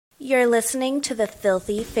You're listening to the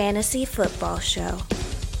Filthy Fantasy Football Show.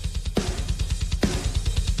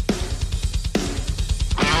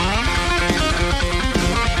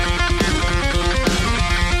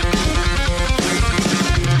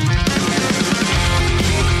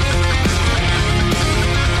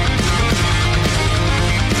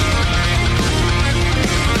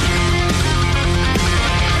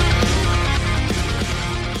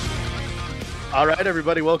 All right,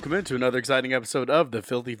 everybody, welcome into another exciting episode of the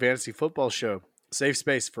Filthy Fantasy Football Show. Safe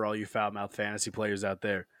space for all you foul-mouthed fantasy players out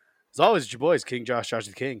there. As always, it's your boys, King Josh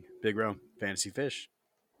the King, Big Rome, Fantasy Fish.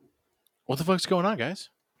 What the fuck's going on, guys?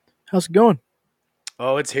 How's it going?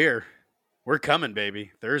 Oh, it's here. We're coming,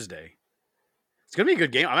 baby. Thursday. It's going to be a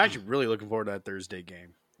good game. I'm actually really looking forward to that Thursday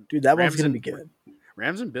game. Dude, that Rams one's going to and- be good.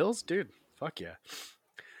 Rams and Bills? Dude, fuck yeah.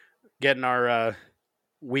 Getting our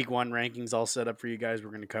week one rankings all set up for you guys.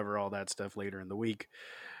 We're going to cover all that stuff later in the week.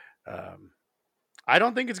 I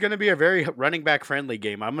don't think it's going to be a very running back friendly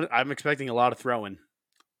game. I'm expecting a lot of throwing.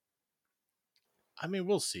 I mean,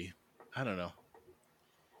 we'll see. I don't know.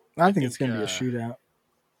 I think it's going to be a shootout.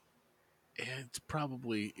 It's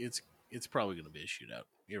probably going to be a shootout.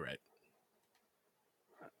 You're right.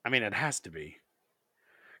 I mean, it has to be.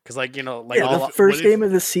 Because, The first game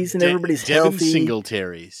of the season, everybody's Devin healthy.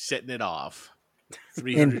 Singletary setting it off.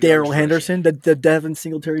 And Daryl Henderson, the Devin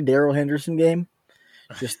Singletary, Daryl Henderson game.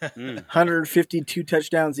 Just 152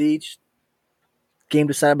 touchdowns each. Game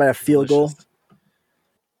decided by a field goal.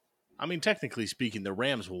 I mean, technically speaking, the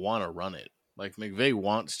Rams want to run it. Like, McVay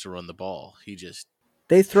wants to run the ball.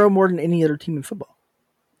 They throw more than any other team in football.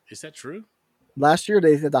 Is that true? Last year,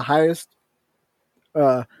 they had the highest.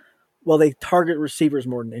 They target receivers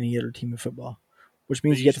more than any other team in football, which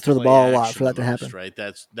means They you get to use throw the play ball a lot action for that to most, happen. Right?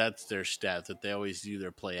 That's their stat, that they always do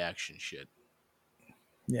their play action shit.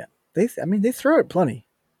 Yeah, they throw it plenty.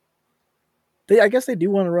 I guess they do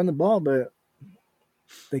want to run the ball, but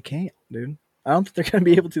they can't, dude. I don't think they're going to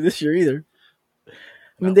be able to this year either. I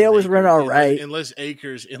mean, Not they with always run Akers. all right. Unless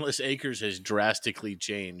Akers has drastically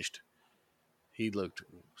changed. He looked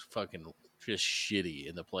fucking just shitty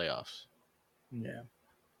in the playoffs. Yeah.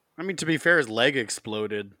 I mean, to be fair, his leg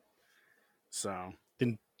exploded. So.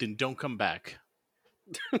 Then don't come back.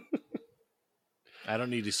 I don't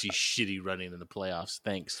need to see shitty running in the playoffs.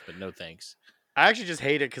 Thanks, but no thanks. I actually just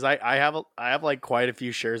hate it because I have like quite a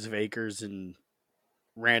few shares of Akers in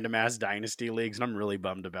random ass dynasty leagues, and I'm really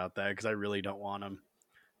bummed about that because I really don't want him.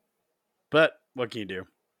 But what can you do?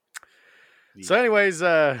 Yeah. So, anyways,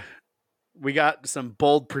 we got some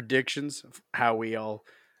bold predictions of how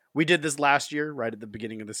we did this last year, right at the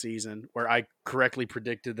beginning of the season, where I correctly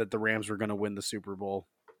predicted that the Rams were going to win the Super Bowl,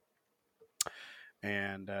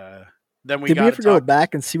 and then we Did got we ever go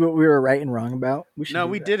back and see what we were right and wrong about? No,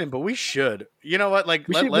 we didn't, but we should. You know what? Like,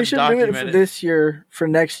 We let's should do document it for it. this year, for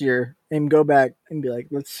next year, and go back and be like,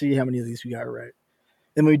 let's see how many of these we got right.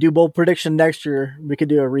 Then we do bold prediction next year. We could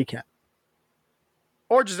do a recap.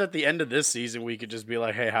 Or just at the end of this season, we could just be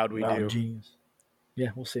like, hey, how'd we do? Genius. Yeah,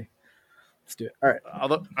 we'll see. Let's do it. All right.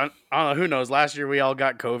 Although, I don't know, who knows? Last year, we all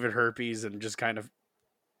got COVID herpes and just kind of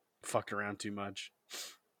fucked around too much.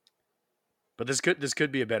 But this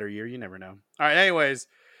could be a better year. You never know. All right, anyways,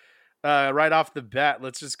 right off the bat,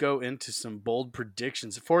 let's just go into some bold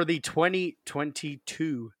predictions for the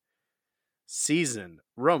 2022 season.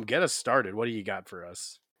 Rome, get us started. What do you got for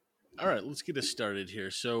us? All right, let's get us started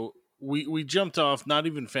here. So we jumped off, not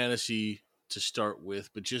even fantasy to start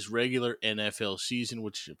with, but just regular NFL season,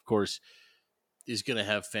 which of course is going to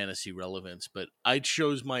have fantasy relevance. But I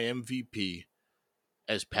chose my MVP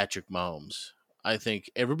as Patrick Mahomes. I think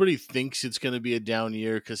everybody thinks it's going to be a down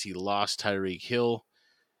year because he lost Tyreek Hill.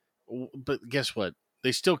 But guess what?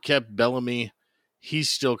 They still kept Bellamy. He's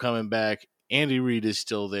still coming back. Andy Reid is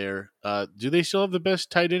still there. Do they still have the best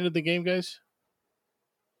tight end of the game, guys?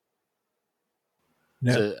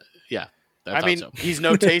 No. Yeah. I mean, so. he's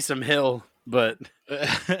no Taysom Hill, but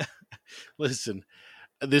Listen,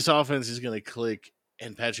 this offense is going to click,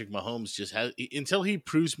 and Patrick Mahomes just has, until he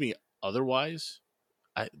proves me otherwise,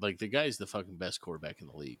 the guy's the fucking best quarterback in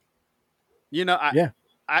the league. you know,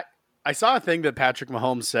 I saw a thing that Patrick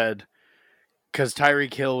Mahomes said because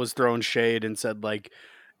Tyreek Hill was throwing shade and said, like,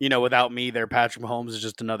 you know, without me there, Patrick Mahomes is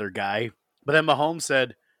just another guy. But then Mahomes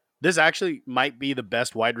said, this actually might be the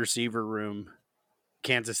best wide receiver room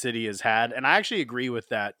Kansas City has had. And I actually agree with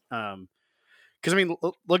that. Because, I mean,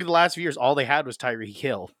 look at the last few years. All they had was Tyreek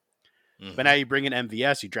Hill. Mm-hmm. But now you bring in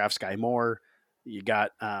MVS, you draft Sky Moore, you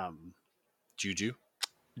got Juju.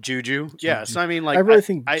 Yeah, so I mean, like, I really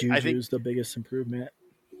think Juju I think is the biggest improvement.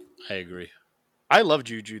 I agree. I love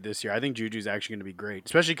Juju this year. I think Juju's actually going to be great,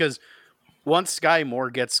 especially because once Sky Moore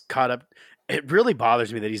gets caught up, it really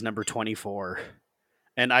bothers me that he's number 24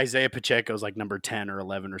 and Isaiah Pacheco's like number 10 or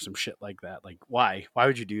 11 or some shit like that. Like, why? Why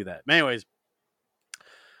would you do that? But anyways,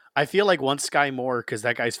 I feel like once Sky Moore, because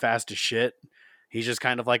that guy's fast as shit, he's just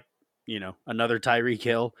kind of like, another Tyreek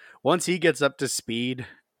Hill. Once he gets up to speed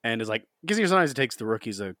and is like, because sometimes it takes the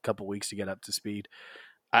rookies a couple weeks to get up to speed.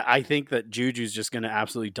 I think that Juju's just going to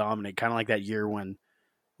absolutely dominate, kind of like that year when,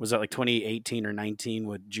 was that like 2018 or 19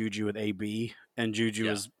 with Juju with AB, and Juju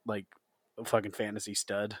was like a fucking fantasy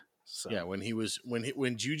stud. So. Yeah,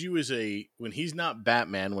 when Juju is when he's not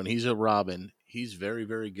Batman, when he's a Robin, he's very,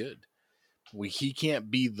 very good. He can't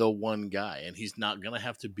be the one guy, and he's not going to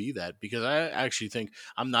have to be that, because I actually think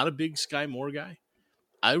I'm not a big Sky Moore guy.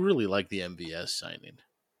 I really like the MVS signing,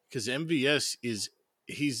 because MVS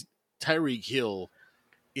he's Tyreek Hill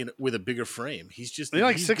with a bigger frame. He's just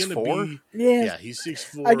like 6'4". Yeah, he's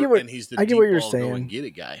 6'4", and he's the deep ball go and get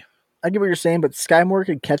it guy. I get what you're saying, but Sky Moore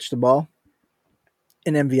can catch the ball,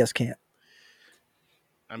 and MVS can't.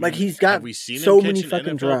 I mean, like he's got have we seen so him many catch fucking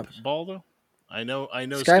an NFL drops. Ball though. I know.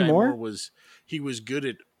 Sky Moore was good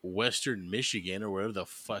at Western Michigan or wherever the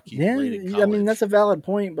fuck he yeah, played in college. I mean that's a valid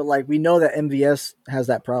point, but like we know that MVS has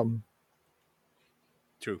that problem.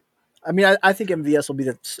 True. I mean, I think MVS will be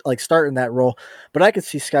starting that role, but I could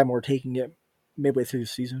see Sky Moore taking it midway through the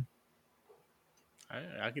season.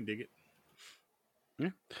 I can dig it.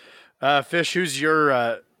 Yeah. Fish, who's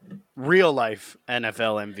your real life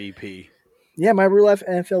NFL MVP? Yeah, my real life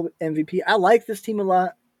NFL MVP. I like this team a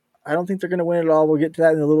lot. I don't think they're going to win it all. We'll get to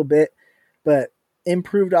that in a little bit. But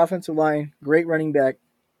improved offensive line, great running back,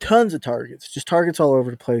 tons of targets, just targets all over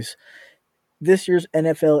the place. This year's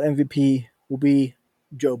NFL MVP will be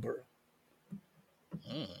Joe Burrow.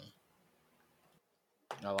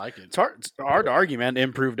 I like it. It's hard to argue, man.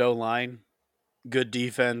 Improved O-line, good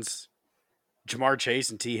defense. Jamar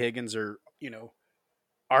Chase and T. Higgins are,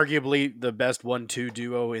 arguably the best 1-2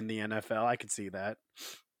 duo in the NFL. I could see that.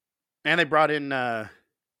 And they brought in, who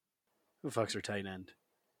the fuck's their tight end?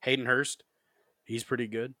 Hayden Hurst. He's pretty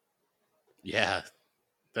good. Yeah.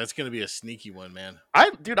 That's going to be a sneaky one, man.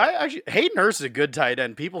 Hayden Hurst is a good tight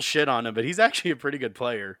end. People shit on him, but he's actually a pretty good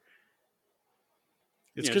player.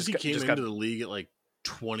 It's because he came into the league at like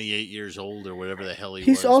 28 years old or whatever the hell he was.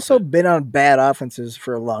 He's also been on bad offenses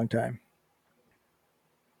for a long time.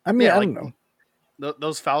 I mean, I don't know.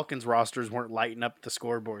 Those Falcons rosters weren't lighting up the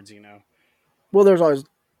scoreboards, Well, there's always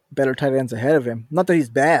better tight ends ahead of him. Not that he's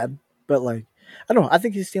bad, but I don't know. I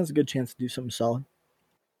think he stands a good chance to do something solid.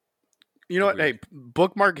 You know what? Hey,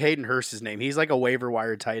 bookmark Hayden Hurst's name. He's like a waiver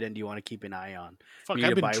wire tight end you want to keep an eye on. Fuck,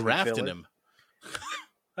 I've been drafting him.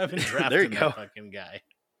 I've been drafting that fucking guy.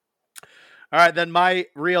 All right, then my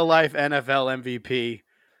real life NFL MVP.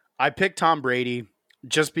 I picked Tom Brady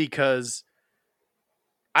just because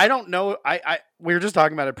I don't know. We were just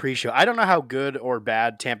talking about a pre-show. I don't know how good or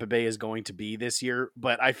bad Tampa Bay is going to be this year,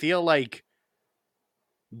 but I feel like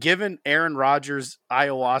given Aaron Rodgers'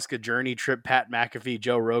 ayahuasca journey trip, Pat McAfee,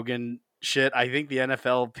 Joe Rogan shit, I think the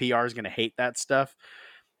NFL PR is going to hate that stuff.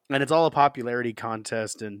 And it's all a popularity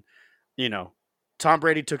contest. And, Tom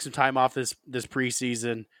Brady took some time off this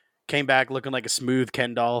preseason, came back looking like a smooth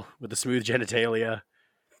Ken doll with a smooth genitalia,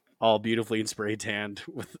 all beautifully and spray tanned.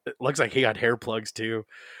 It looks like he got hair plugs too.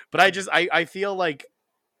 But I feel like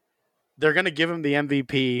they're going to give him the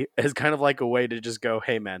MVP as kind of like a way to just go,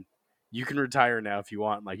 hey man, you can retire now if you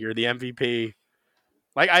want. Like you're the MVP.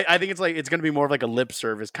 Like I think it's going to be more of like a lip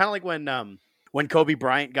service. Kind of like when Kobe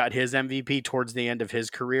Bryant got his MVP towards the end of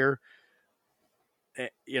his career.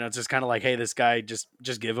 It's just kind of like, hey, this guy, just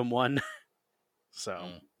give him one. So,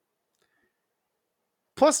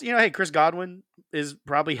 plus, hey, Chris Godwin is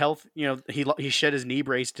probably he shed his knee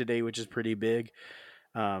brace today, which is pretty big.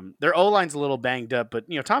 Their O-line's a little banged up, but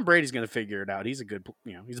Tom Brady's going to figure it out. He's a good,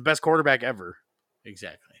 he's the best quarterback ever.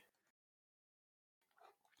 Exactly.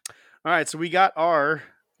 All right, so we got a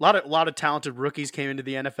lot of talented rookies came into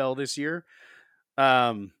the NFL this year.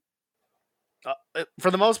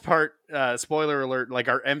 For the most part, spoiler alert, like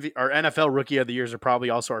our NFL rookie of the years are probably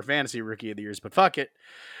also our fantasy rookie of the years, but fuck it.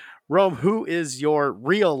 Rome, who is your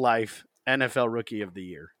real life NFL rookie of the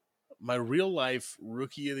year? My real life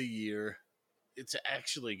rookie of the year, it's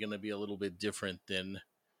actually going to be a little bit different than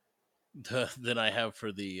I have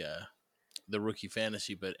for the rookie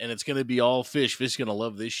fantasy, and it's going to be all Fish. Fish is going to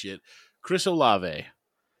love this shit. Chris Olave.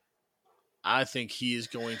 I think he is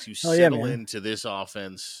going to settle into this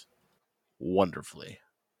offense wonderfully.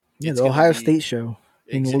 Yeah, the Ohio State show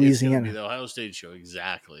in Louisiana. The Ohio State show,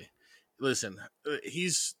 exactly. Listen,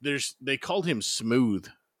 they called him smooth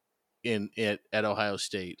at Ohio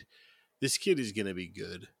State. This kid is going to be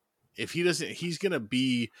good. If he doesn't, he's going to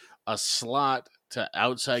be a slot to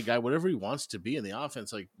outside guy, whatever he wants to be in the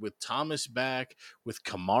offense. Like with Thomas back, with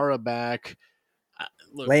Kamara back.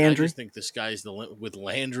 Look, Landry. I just think the sky's the limit with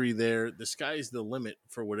Landry there. The sky's the limit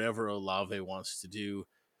for whatever Olave wants to do.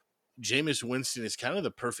 Jameis Winston is kind of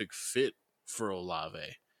the perfect fit for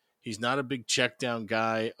Olave. He's not a big check down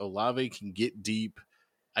guy. Olave can get deep.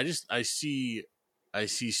 I see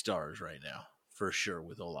stars right now for sure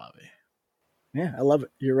with Olave. Yeah, I love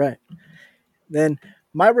it. You're right. Then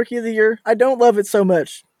my rookie of the year, I don't love it so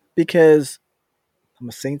much because I'm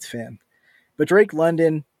a Saints fan. But Drake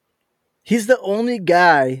London, he's the only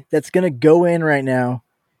guy that's going to go in right now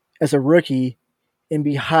as a rookie and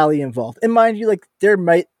be highly involved. And mind you, like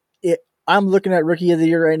I'm looking at rookie of the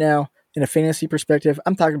year right now in a fantasy perspective.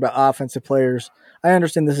 I'm talking about offensive players. I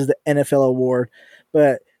understand this is the NFL award,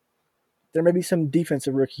 but there may be some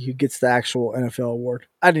defensive rookie who gets the actual NFL award.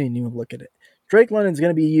 I didn't even look at it. Drake London's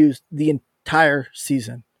going to be used the entire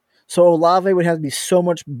season. So Olave would have to be so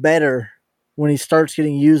much better when he starts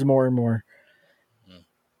getting used more and more.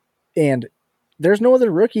 And there's no other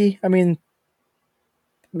rookie. I mean,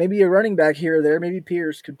 maybe a running back here or there. Maybe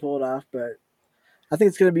Pierce could pull it off, but I think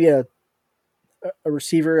it's going to be a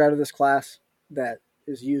receiver out of this class that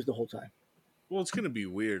is used the whole time. Well, it's going to be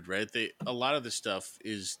weird, right? A lot of the stuff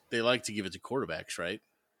is they like to give it to quarterbacks, right?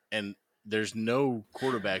 And there's no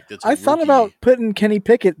quarterback that's. I thought about putting Kenny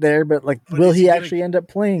Pickett there, but will he actually end up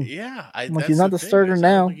playing? Yeah, he's not the starter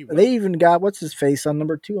now. They even got what's his face on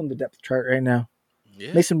number 2 on the depth chart right now.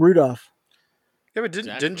 Yeah. Mason Rudolph. Yeah, but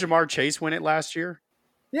didn't Jamar Chase win it last year?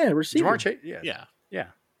 Yeah, receiver. Jamar Chase. Yeah.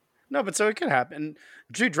 No, but so it could happen.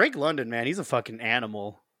 Dude, Drake London, man, he's a fucking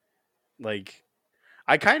animal. Like,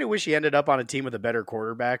 I kind of wish he ended up on a team with a better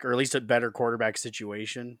quarterback, or at least a better quarterback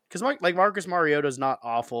situation. Because Marcus Mariota's not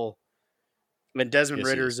awful. And Desmond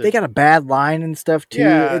Ritter's. They got a bad line and stuff too.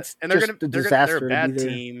 Yeah, it's and they're a disaster. They're a bad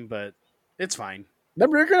team, but it's fine. They're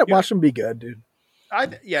gonna watch them be good, dude. I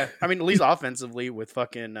mean, at least offensively with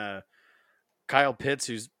fucking Kyle Pitts,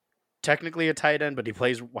 who's technically a tight end, but he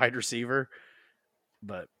plays wide receiver.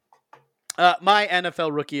 But my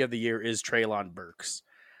NFL Rookie of the Year is Treylon Burks.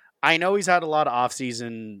 I know he's had a lot of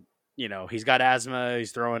offseason. You know, he's got asthma.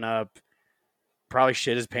 He's throwing up. Probably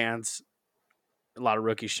shit his pants. A lot of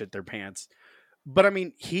rookies shit their pants. But, I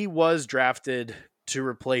mean, he was drafted to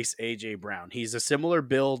replace A.J. Brown. He's a similar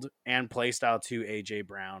build and play style to A.J.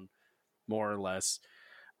 Brown, more or less.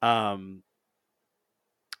 And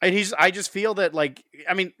I just feel that,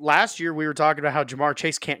 last year we were talking about how Jamar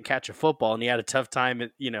Chase can't catch a football, and he had a tough time,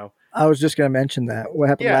 I was just going to mention that. What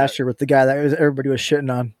happened last year with the guy that everybody was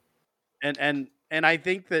shitting on. And I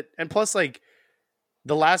think that, and plus,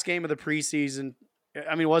 the last game of the preseason,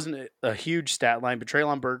 I mean, it wasn't a huge stat line, but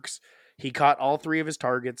Treylon Burks, he caught all 3 of his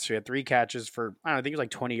targets. He had 3 catches for, I don't know, I think it was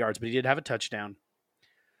 20 yards, but he did have a touchdown.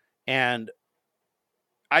 And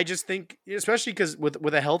I just think, especially because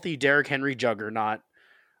with a healthy Derrick Henry juggernaut,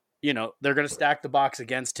 they're going to stack the box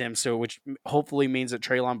against him. So, which hopefully means that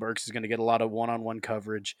Treylon Burks is going to get a lot of one-on-one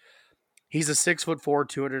coverage. He's a 6'4",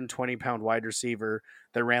 220-pound wide receiver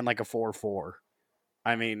that ran like a 4.4.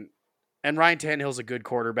 I mean, and Ryan Tannehill's a good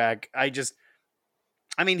quarterback.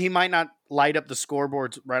 He might not light up the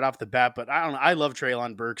scoreboards right off the bat, but I don't know. I love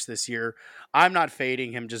Treylon Burks this year. I'm not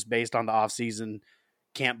fading him just based on the offseason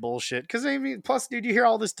camp bullshit. Because, plus, dude, you hear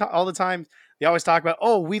all this all the time. They always talk about,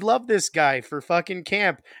 oh, we love this guy for fucking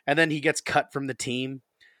camp. And then he gets cut from the team.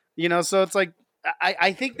 So it's like,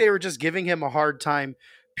 I think they were just giving him a hard time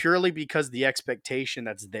purely because the expectation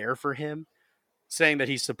that's there for him, saying that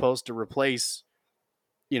he's supposed to replace,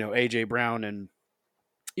 A.J. Brown. And,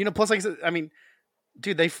 plus, like I said,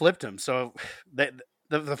 dude, they flipped him. So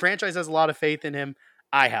the franchise has a lot of faith in him.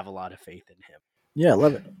 I have a lot of faith in him. Yeah, I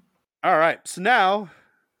love it. All right. So now,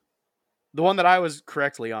 the one that I was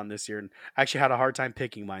correctly on this year, and actually had a hard time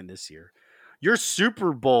picking mine this year. Your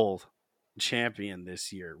Super Bowl champion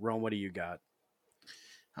this year. Rome, what do you got?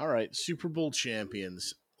 All right. Super Bowl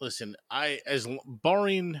champions. Listen,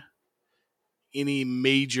 barring any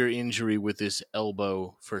major injury with this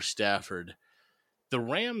elbow for Stafford, the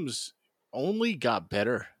Rams only got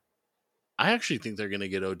better. I actually think they're going to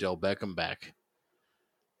get Odell Beckham back.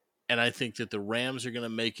 And I think that the Rams are going to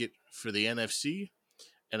make it for the NFC.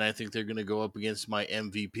 And I think they're going to go up against my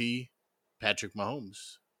MVP, Patrick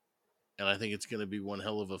Mahomes. And I think it's going to be one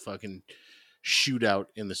hell of a fucking shootout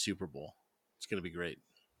in the Super Bowl. It's going to be great.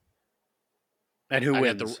 And who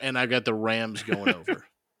wins? I got the Rams going over.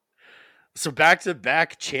 So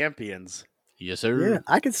back-to-back champions. Yes, sir. Yeah,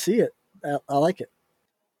 I can see it. I like it.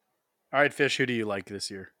 All right, Fish, who do you like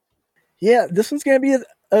this year? Yeah, this one's going to be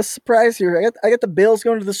a surprise here. I got the Bills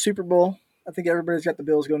going to the Super Bowl. I think everybody's got the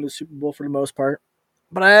Bills going to the Super Bowl for the most part.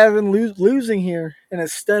 But I have them losing here in a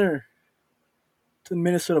stunner to the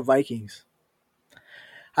Minnesota Vikings.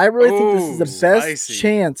 I really think this is the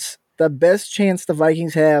best chance the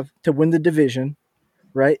Vikings have to win the division,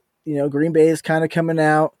 right? You know, Green Bay is kind of coming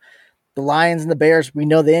out. The Lions and the Bears, we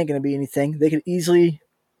know they ain't going to be anything. They could easily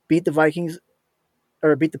beat the Vikings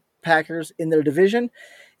or beat the Packers in their division.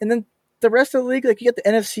 And then the rest of the league, like you get the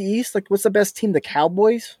NFC East, like what's the best team? The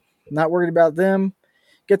Cowboys. Not worried about them.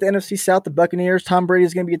 Get the NFC South, the Buccaneers. Tom Brady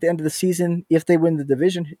is going to be at the end of the season. If they win the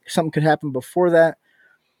division, something could happen before that.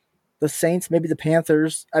 The Saints, maybe the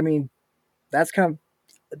Panthers. I mean, that's kind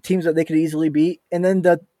of teams that they could easily beat. And then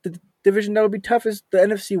the division that would be tough is the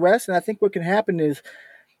NFC West. And I think what can happen is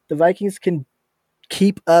the Vikings can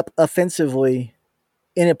keep up offensively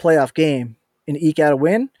in a playoff game and eke out a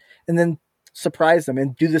win and then surprise them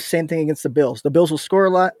and do the same thing against the Bills. The Bills will score a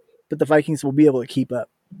lot, but the Vikings will be able to keep up.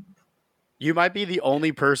 You might be the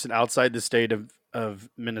only person outside the state of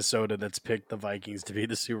Minnesota that's picked the Vikings to be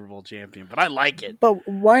the Super Bowl champion, but I like it. But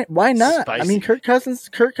why not? Spicy. I mean, Kirk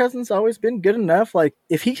Cousins always been good enough. Like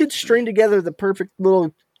if he could string together the perfect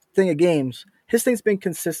little thing of games, his thing's been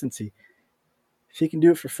consistency. If he can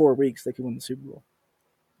do it for 4 weeks, they can win the Super Bowl.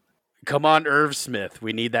 Come on, Irv Smith.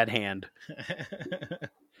 We need that hand.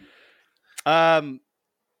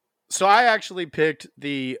 So I actually picked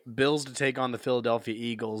the Bills to take on the Philadelphia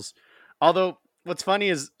Eagles. Although what's funny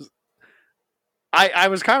is I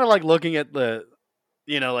was kind of like looking at the,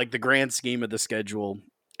 like the grand scheme of the schedule,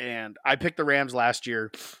 and I picked the Rams last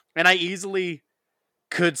year, and I easily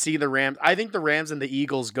could see the Rams. I think the Rams and the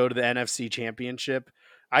Eagles go to the NFC Championship.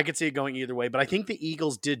 I could see it going either way, but I think the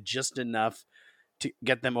Eagles did just enough to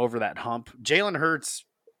get them over that hump. Jalen Hurts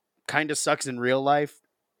kind of sucks in real life,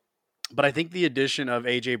 but I think the addition of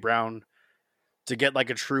A.J. Brown to get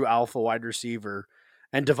like a true alpha wide receiver,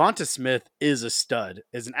 and Devonta Smith is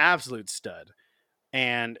an absolute stud.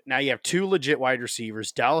 And now you have 2 legit wide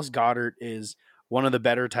receivers. Dallas Goedert is one of the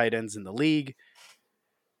better tight ends in the league.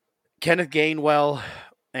 Kenneth Gainwell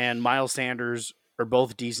and Miles Sanders are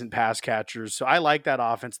both decent pass catchers. So I like that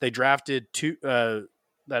offense. They drafted that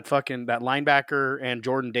linebacker and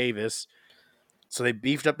Jordan Davis. So they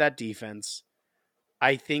beefed up that defense.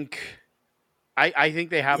 I think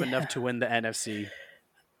they have enough to win the NFC.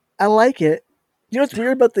 I like it. You know what's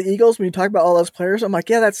weird about the Eagles when you talk about all those players? I'm like,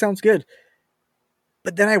 yeah, that sounds good.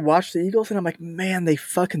 But then I watch the Eagles and I'm like, man, they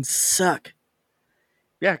fucking suck.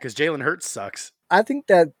 Yeah, because Jalen Hurts sucks. I think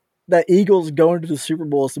that Eagles going to the Super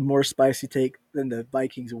Bowl is a more spicy take than the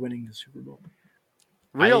Vikings winning the Super Bowl.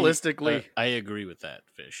 Realistically, I agree with that,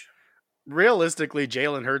 Fish. Realistically,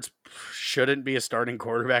 Jalen Hurts shouldn't be a starting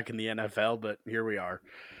quarterback in the NFL, but here we are.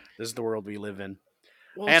 This is the world we live in.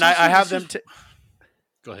 Well, and I have them.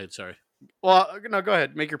 Go ahead. Sorry. Well, no, go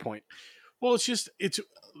ahead. Make your point. Well,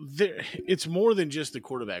 it's more than just the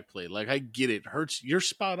quarterback play. Like I get it. Hurts, you're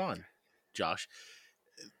spot on, Josh.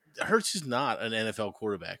 Hurts is not an NFL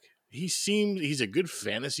quarterback. He's a good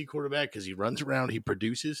fantasy quarterback because he runs around, he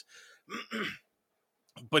produces.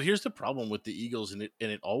 But here's the problem with the Eagles, and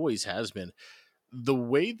it always has been. The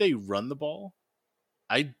way they run the ball,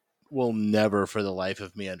 I will never for the life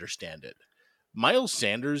of me understand it. Miles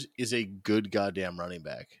Sanders is a good goddamn running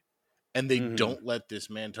back, and they don't let this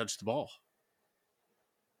man touch the ball.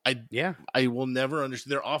 I will never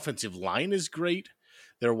understand. Their offensive line is great.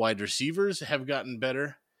 Their wide receivers have gotten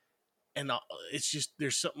better. And it's just,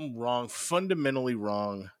 there's something wrong, fundamentally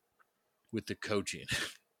wrong with the coaching.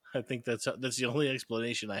 I think that's the only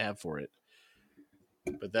explanation I have for it.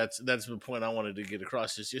 But that's the point I wanted to get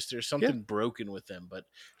across. It's just there's something broken with them. But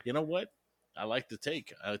you know what? I like the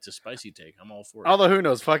take. It's a spicy take. I'm all for it. Although who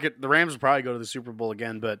knows? Fuck it. The Rams will probably go to the Super Bowl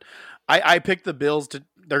again. But I picked the Bills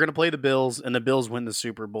they're going to play the Bills, and the Bills win the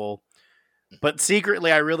Super Bowl. But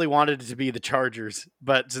secretly, I really wanted it to be the Chargers.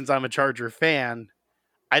 But since I'm a Charger fan,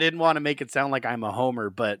 I didn't want to make it sound like I'm a homer,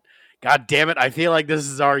 but God damn it, I feel like this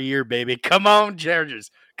is our year, baby. Come on, Chargers.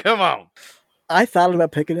 Come on. I thought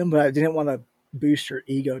about picking them, but I didn't want to boost your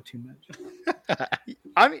ego too much.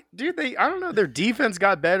 I mean, dude, I don't know. Their defense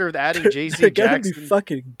got better with adding J.C. They're Jackson. Gonna be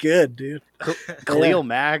fucking good, dude. Khalil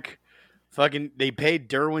Mack. They paid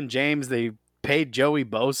Derwin James. They paid Joey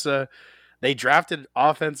Bosa. They drafted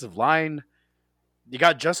offensive line. You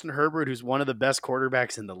got Justin Herbert, who's one of the best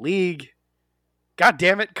quarterbacks in the league. God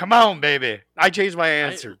damn it. Come on, baby. I changed my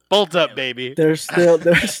answer. Bolt up, baby. There's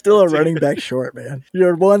still a running back short, man.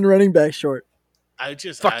 You're one running back short. I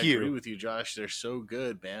agree with you, Josh. They're so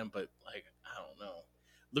good, man. But, like, I don't know.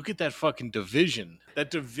 Look at that fucking division.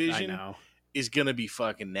 That division is going to be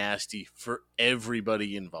fucking nasty for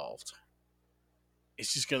everybody involved.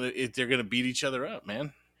 It's just they're going to beat each other up,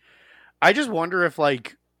 man. I just wonder if,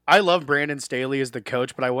 like, I love Brandon Staley as the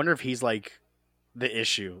coach, but I wonder if he's like the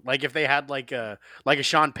issue. Like if they had like a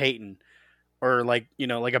Sean Payton or like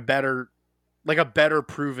like a better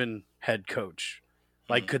proven head coach.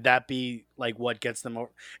 Like, could that be like what gets them over?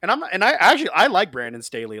 And I like Brandon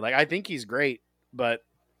Staley. Like, I think he's great, but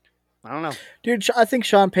I don't know, dude. I think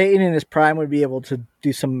Sean Payton in his prime would be able to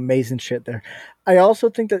do some amazing shit there. I also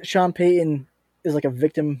think that Sean Payton is like a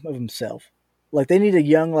victim of himself. Like they need a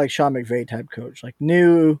young, like Sean McVay type coach, like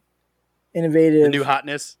new, innovative, the new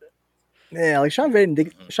hotness. Yeah, like Sean Payton,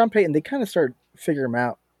 they kind of start figure him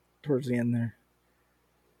out towards the end there.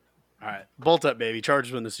 All right, bolt up, baby.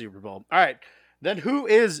 Chargers win the Super Bowl. All right, then who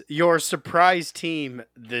is your surprise team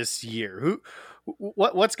this year?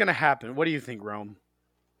 What's going to happen? What do you think, Rome?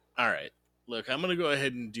 All right, look, I'm going to go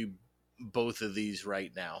ahead and do both of these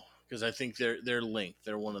right now because I think they're linked.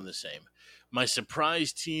 They're one and the same. My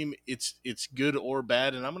surprise team, it's good or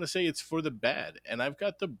bad, and I'm going to say it's for the bad. And I've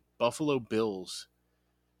got the Buffalo Bills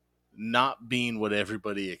not being what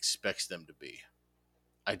everybody expects them to be.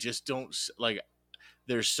 I just don't like.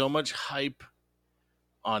 There's so much hype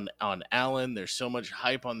on Allen. There's so much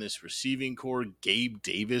hype on this receiving core. Gabe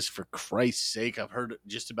Davis, for Christ's sake, I've heard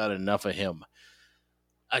just about enough of him.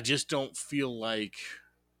 I just don't feel like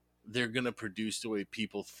they're going to produce the way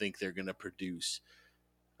people think they're going to produce.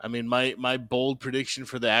 I mean, my bold prediction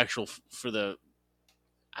for I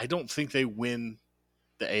don't think they win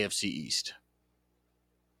the AFC East.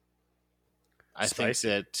 I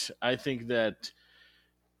think that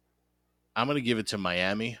I'm going to give it to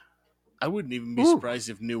Miami. I wouldn't even be surprised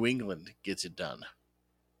if New England gets it done.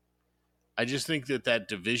 I just think that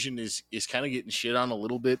division is kind of getting shit on a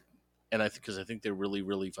little bit, and because I think they're really,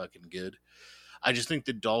 really fucking good. I just think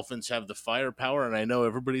the Dolphins have the firepower, and I know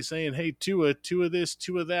everybody's saying, hey, Tua this,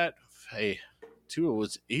 Tua that. Hey,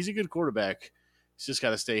 he's a good quarterback. He's just got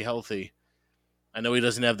to stay healthy. I know he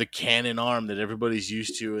doesn't have the cannon arm that everybody's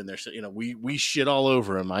used to, and there's we shit all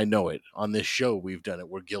over him. I know it. On this show, we've done it.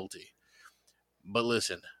 We're guilty. But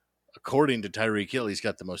listen, according to Tyreek Hill, he's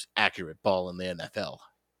got the most accurate ball in the NFL.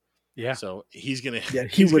 Yeah. So he's gonna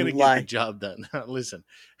get the job done. Listen,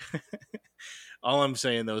 all I'm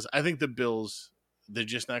saying though is I think the Bills, they're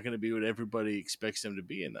just not going to be what everybody expects them to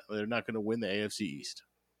be, and they're not going to win the AFC East.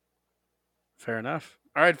 Fair enough.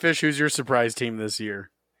 All right, Fish, who's your surprise team this year?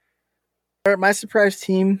 All right, my surprise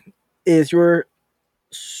team is your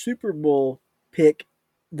Super Bowl pick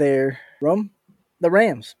there, Rome, the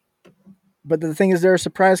Rams. But the thing is, they're a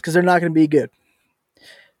surprise because they're not going to be good.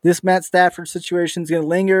 This Matt Stafford situation is going to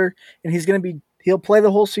linger, and he'll play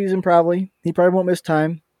the whole season probably. He probably won't miss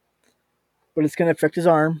time, but it's going to affect his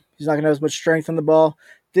arm. He's not going to have as much strength on the ball.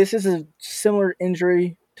 This is a similar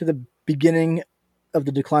injury to the beginning of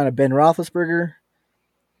the decline of Ben Roethlisberger.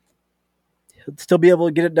 He'll still be able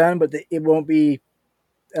to get it done, but it won't be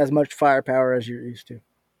as much firepower as you're used to.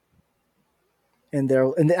 And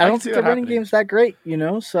I don't think their running game's that great,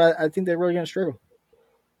 so I think they're really going to struggle.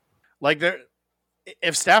 Like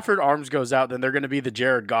if Stafford arms goes out, then they're going to be the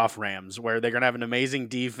Jared Goff Rams, where they're going to have an amazing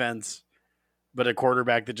defense, but a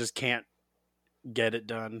quarterback that just can't get it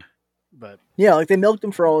done. But yeah, like they milked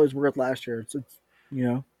him for all his worth last year. It's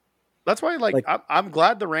that's why I'm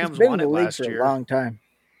glad the Rams won it last year. For a long time.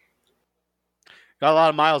 Got a lot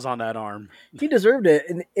of miles on that arm. He deserved it,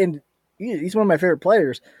 and he's one of my favorite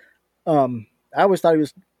players. I always thought he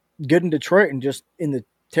was good in Detroit and just in the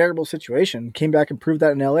terrible situation. Came back and proved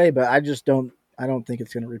that in LA, but I don't think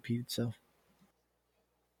it's going to repeat itself.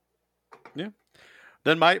 Yeah.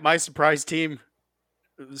 Then my surprise team,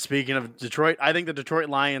 speaking of Detroit, I think the Detroit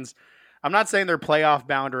Lions, I'm not saying they're playoff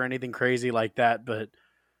bound or anything crazy like that, but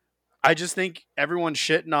I just think everyone's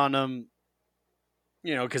shitting on them,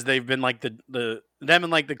 because they've been like them and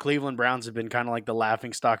like the Cleveland Browns have been kind of like the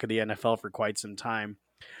laughing stock of the NFL for quite some time.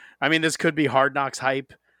 I mean, this could be Hard Knocks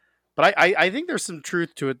hype, but I think there's some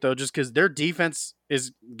truth to it, though, just because their defense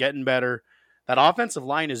is getting better. That offensive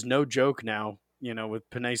line is no joke now, with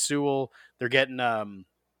Penei Sewell. They're getting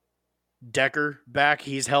Decker back.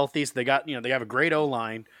 He's healthy, so they have a great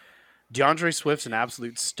O-line. DeAndre Swift's an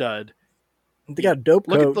absolute stud. They got a dope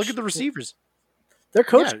coach. Look at the receivers. Their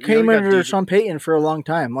coach came under Sean Payton for a long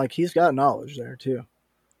time. Like, he's got knowledge there, too.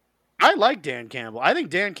 I like Dan Campbell. I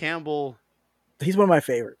think Dan Campbell... He's one of my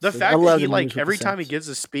favorites. The fact that he, every time he gives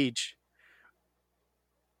a speech...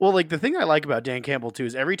 Well, the thing I like about Dan Campbell, too,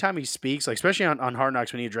 is every time he speaks, especially on Hard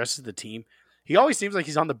Knocks when he addresses the team, he always seems like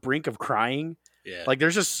he's on the brink of crying. Yeah.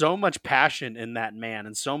 There's just so much passion in that man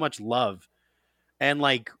and so much love. And,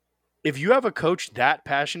 if you have a coach that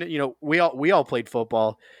passionate, we all played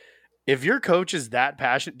football. If your coach is that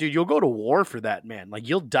passionate, dude, you'll go to war for that man.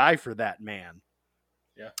 You'll die for that man.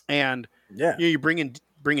 Yeah. And yeah, you bring in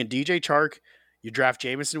bring in DJ Chark, you draft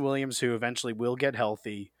Jameson Williams, who eventually will get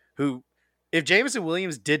healthy. Who, if Jameson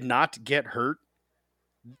Williams did not get hurt,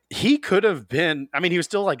 he could have been. I mean, he was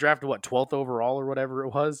still like drafted 12th overall or whatever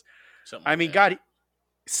it was. God,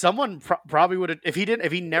 someone probably would have, if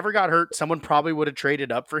he never got hurt, someone probably would have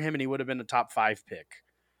traded up for him, and he would have been a top 5 pick.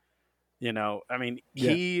 You know, I mean,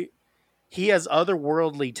 he has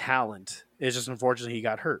otherworldly talent. It's just unfortunately he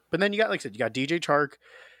got hurt. But then you got, like I said, you got DJ Chark,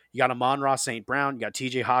 you got Amon-Ra St. Brown, you got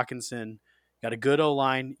TJ Hawkinson, you got a good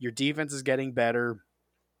O-line. Your defense is getting better.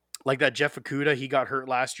 Like that Jeff Okudah, he got hurt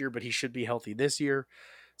last year, but he should be healthy this year.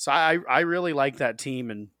 So I really like that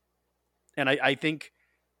team, and I think,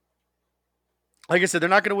 like I said, they're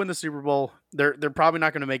not going to win the Super Bowl. They're probably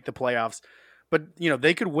not going to make the playoffs, but you know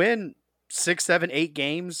they could win 6, 7, 8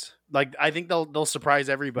 games. Like I think they'll surprise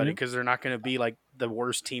everybody because they're not going to be like the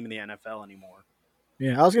worst team in the NFL anymore.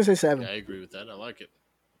 Yeah, I was going to say 7. Yeah, I agree with that. I like it.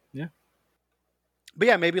 Yeah. But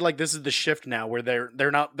yeah, maybe like this is the shift now where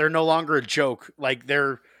they're no longer a joke. Like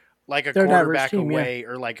they're like they're quarterback away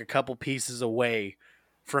or like a couple pieces away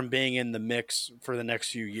from being in the mix for the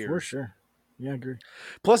next few years. For sure. Yeah, I agree.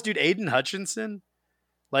 Plus, dude, Aiden Hutchinson,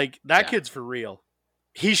 like that kid's for real.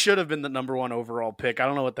 He should have been the number 1 overall pick. I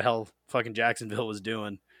don't know what the hell fucking Jacksonville was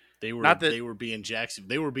doing. They were being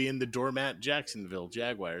the doormat Jacksonville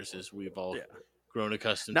Jaguars, as we've all grown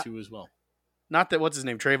accustomed to as well. Not that, what's his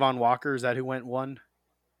name? Trayvon Walker, is that who went 1?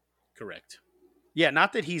 Correct. Yeah,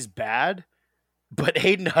 not that he's bad, but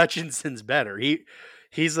Aiden Hutchinson's better. He's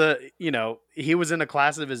he was in a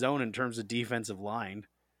class of his own in terms of defensive line.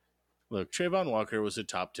 Look, Trayvon Walker was a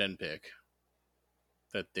top 10 pick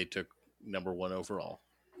that they took number 1 overall.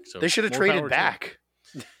 So they should have traded back.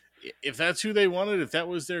 If that's who they wanted, if that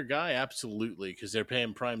was their guy, absolutely, because they're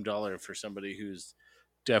paying prime dollar for somebody who's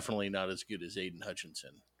definitely not as good as Aiden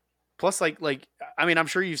Hutchinson. Plus, like I mean, I'm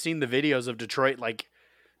sure you've seen the videos of Detroit. Like,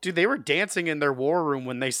 dude, they were dancing in their war room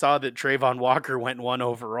when they saw that Trayvon Walker went 1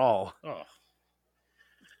 overall. Oh,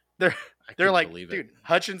 they're like, dude,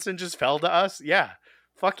 Hutchinson just fell to us. Yeah,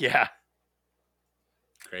 fuck yeah.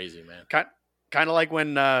 Crazy, man. Kind of like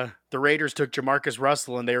when the Raiders took Jamarcus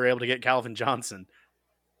Russell and they were able to get Calvin Johnson.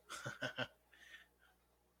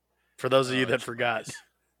 For those of you that forgot.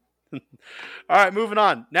 All right, moving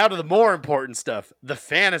on. Now to the more important stuff, the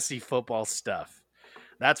fantasy football stuff.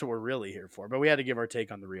 That's what we're really here for. But we had to give our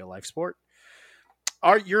take on the real life sport.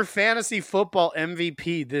 Your fantasy football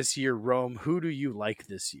MVP this year, Rome, who do you like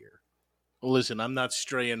this year? Well, listen, I'm not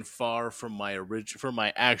straying far from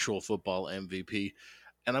my actual football MVP,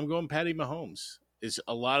 and I'm going Patty Mahomes. It's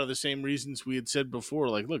a lot of the same reasons we had said before.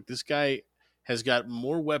 Like, look, this guy has got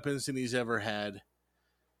more weapons than he's ever had.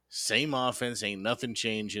 Same offense, ain't nothing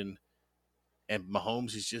changing. And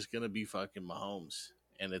Mahomes is just gonna be fucking Mahomes.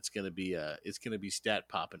 And it's gonna be stat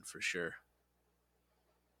popping for sure.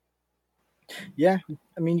 Yeah,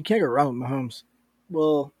 I mean you can't go wrong with Mahomes.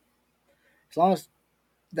 Well, as long as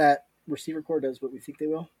that receiver core does what we think they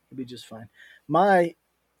will, it'll be just fine. My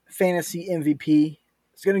fantasy MVP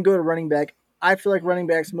is gonna go to running back. I feel like running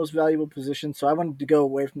back's the most valuable position, so I wanted to go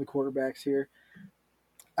away from the quarterbacks here.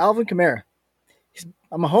 Alvin Kamara.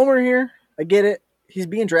 I'm a homer here. I get it. He's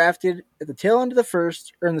being drafted at the tail end of the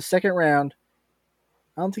first or in the second round.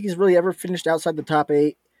 I don't think he's really ever finished outside the top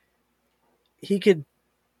 8. He could,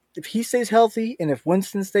 if he stays healthy and if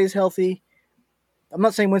Winston stays healthy, I'm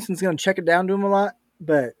not saying Winston's going to check it down to him a lot,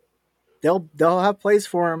 but they'll have plays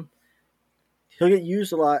for him. He'll get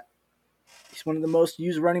used a lot. He's one of the most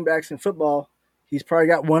used running backs in football. He's probably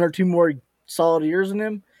got 1 or 2 more solid years in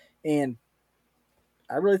him, and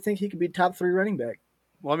I really think he could be top 3 running back.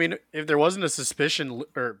 Well, I mean, if there wasn't a suspension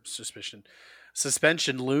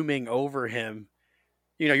looming over him,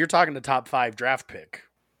 you're talking the top 5 draft pick.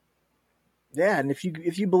 Yeah, and if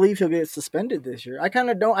you believe he'll get suspended this year, I kind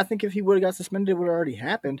of don't. I think if he would have got suspended, it would have already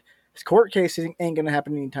happened. His court case ain't going to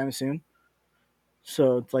happen anytime soon.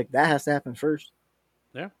 So it's like that has to happen first.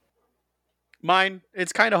 Yeah. Mine,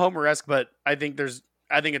 it's kind of Homer-esque, but I think it's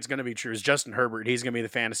going to be true. Is Justin Herbert. He's going to be the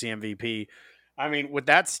fantasy MVP. I mean, with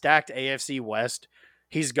that stacked AFC West,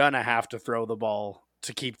 he's going to have to throw the ball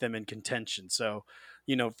to keep them in contention. So,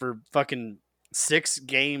 for fucking 6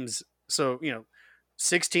 games,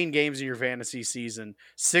 16 games in your fantasy season,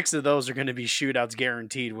 6 of those are going to be shootouts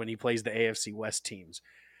guaranteed when he plays the AFC West teams.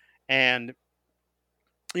 And,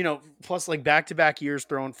 plus like back-to-back years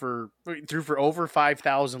threw for over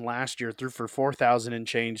 5,000 last year, threw for 4,000 and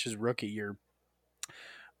change his rookie year.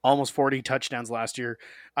 Almost 40 touchdowns last year.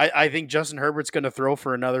 I think Justin Herbert's going to throw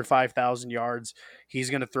for another 5,000 yards. He's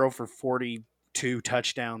going to throw for 42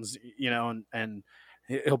 touchdowns, and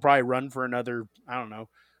he'll probably run for another,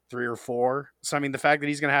 3 or 4. So, I mean, the fact that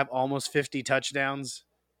he's going to have almost 50 touchdowns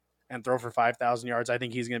and throw for 5,000 yards, I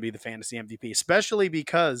think he's going to be the fantasy MVP, especially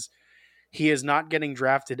because he is not getting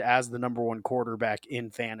drafted as the number one quarterback in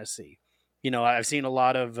fantasy. I've seen a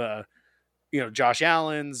lot of, Josh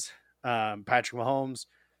Allen's, Patrick Mahomes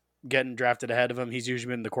getting drafted ahead of him. He's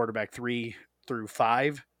usually been the quarterback 3 through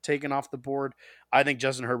 5 taken off the board. I think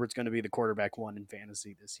Justin Herbert's going to be the quarterback 1 in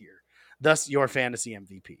fantasy this year. Thus, your fantasy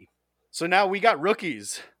MVP. So now we got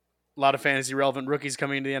rookies. A lot of fantasy relevant rookies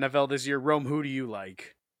coming into the NFL this year. Rome, who do you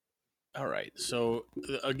like? All right. So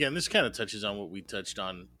again, this kind of touches on what we touched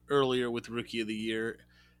on earlier with Rookie of the Year.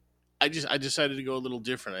 I decided to go a little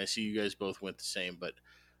different. I see you guys both went the same, but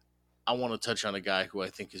I want to touch on a guy who I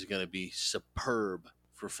think is going to be superb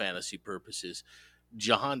for fantasy purposes.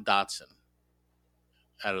 Jahan Dotson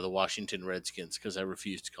out of the Washington Redskins, because I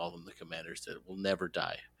refuse to call them the Commanders that will never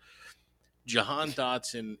die. Jahan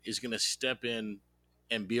Dotson is going to step in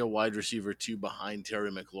and be a wide receiver 2 behind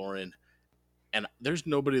Terry McLaurin. And there's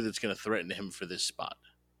nobody that's going to threaten him for this spot.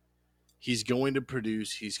 He's going to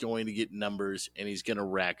produce, he's going to get numbers, and he's going to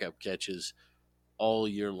rack up catches all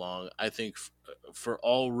year long. I think for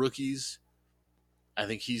all rookies, I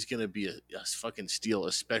think he's going to be a fucking steal,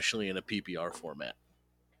 especially in a PPR format.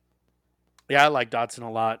 Yeah, I like Dotson a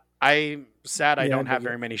lot. I'm sad I don't have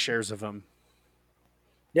very many shares of him.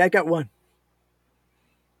 Yeah, I got one.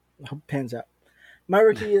 I hope it pans out. My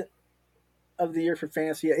rookie of the year for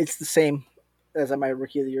fantasy, it's the same as my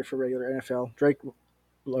rookie of the year for regular NFL, Drake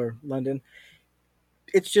or London.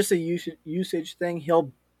 It's just a usage thing.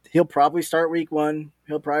 He'll probably start week 1.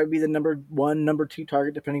 He'll probably be the number 1, number 2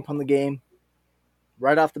 target, depending upon the game,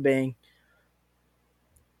 right off the bang.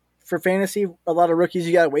 For fantasy, a lot of rookies,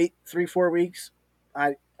 you got to wait 3-4 weeks.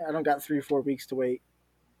 I don't got 3-4 weeks to wait.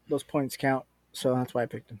 Those points count, so that's why I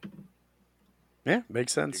picked him. Yeah,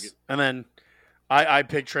 makes sense. And then I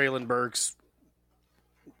picked Treylon Burks.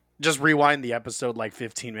 Just rewind the episode like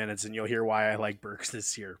 15 minutes and you'll hear why I like Burks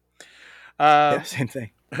this year. Same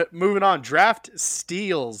thing. Moving on, draft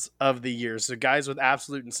steals of the year. So guys with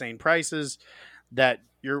absolute insane prices that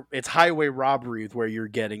it's highway robbery with where you're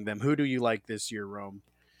getting them. Who do you like this year, Rome?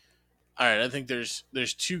 All right, I think there's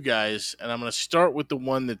 2 guys, and I'm going to start with the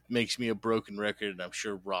one that makes me a broken record, and I'm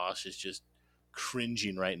sure Ross is just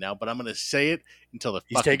cringing right now, but I'm going to say it until the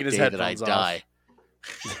fucking day that I die.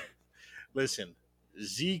 Listen,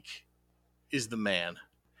 Zeke is the man,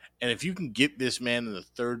 and if you can get this man in the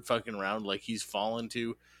 3rd fucking round like he's fallen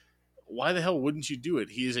to, why the hell wouldn't you do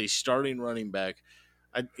it? He is a starting running back.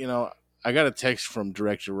 I got a text from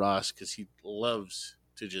Director Ross because he loves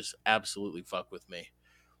to just absolutely fuck with me.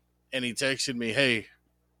 And he texted me, hey,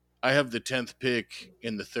 I have the 10th pick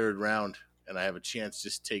in the 3rd round, and I have a chance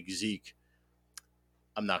to take Zeke.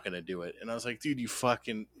 I'm not going to do it. And I was like, dude, you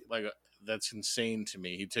fucking, like, that's insane to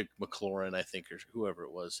me. He took McLaurin, I think, or whoever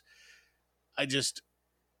it was. I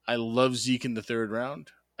love Zeke in the 3rd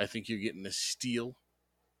round. I think you're getting a steal.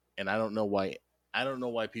 And I don't know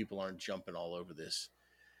why people aren't jumping all over this.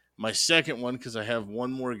 My second one, because I have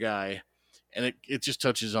one more guy, and it just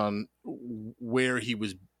touches on where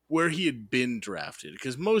he had been drafted,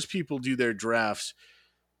 because most people do their drafts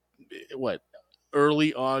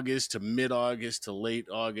early August to mid-August to late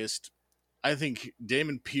August. I think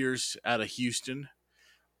Damon Pierce out of Houston,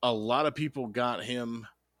 a lot of people got him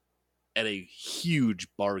at a huge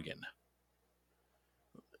bargain.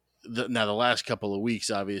 Now the last couple of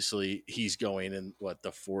weeks, obviously he's going in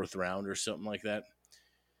the 4th round or something like that.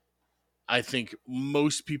 I think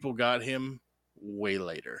most people got him way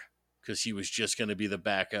later, because he was just going to be the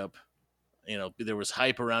backup. There was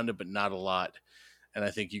hype around it, but not a lot. And I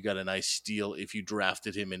think you got a nice steal if you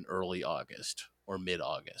drafted him in early August or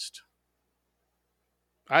mid-August.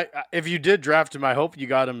 If you did draft him, I hope you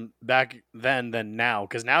got him back then than now,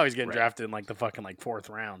 because now he's getting drafted in the fucking 4th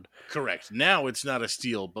round. Correct. Now it's not a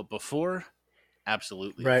steal, but before,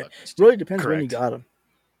 absolutely. Right. Really depends when you got him.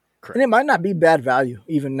 Correct. And it might not be bad value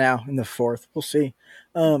even now in the 4th. We'll see.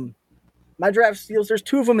 My draft steals, there's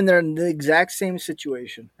 2 of them, and they're in the exact same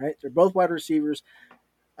situation, right? They're both wide receivers.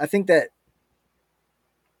 I think that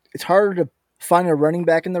it's harder to find a running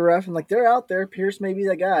back in the rough, and they're out there. Pierce may be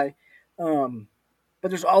the guy. But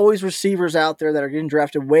there's always receivers out there that are getting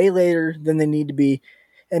drafted way later than they need to be,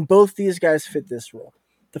 and both these guys fit this role.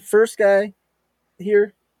 The first guy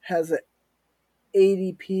here has an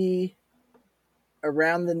ADP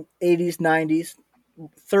around the 80s, 90s,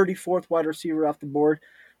 34th wide receiver off the board.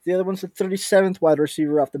 The other one's the 37th wide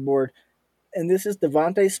receiver off the board. And this is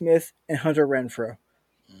Devontae Smith and Hunter Renfrow,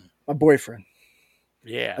 my boyfriend.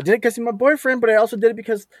 Yeah. I did it because he's my boyfriend, but I also did it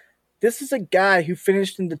because this is a guy who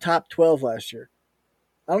finished in the top 12 last year.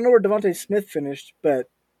 I don't know where Devontae Smith finished, but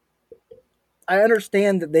I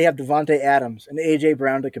understand that they have Devontae Adams and A.J.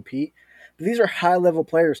 Brown to compete, but these are high-level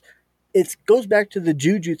players. It goes back to the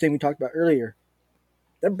Juju thing we talked about earlier.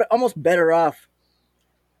 They're almost better off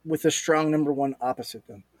with a strong number one opposite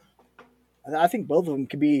them. I think both of them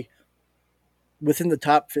could be within the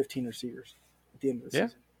top 15 receivers at the end of the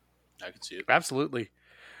season. I can see it. Absolutely.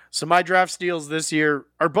 So my draft steals this year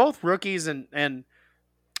are both rookies, and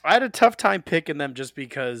I had a tough time picking them just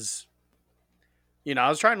because, I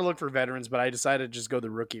was trying to look for veterans, but I decided to just go the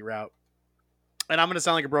rookie route. And I'm going to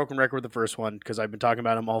sound like a broken record with the first one because I've been talking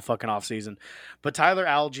about him all fucking offseason. But Tyler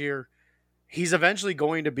Algier, he's eventually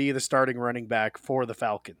going to be the starting running back for the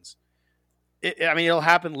Falcons. It'll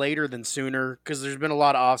happen later than sooner because there's been a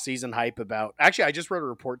lot of offseason hype about. Actually, I just wrote a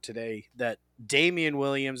report today that Damian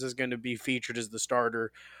Williams is going to be featured as the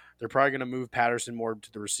starter. They're probably going to move Patterson more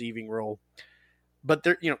to the receiving role. But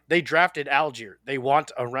they drafted Algier. They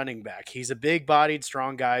want a running back. He's a big-bodied,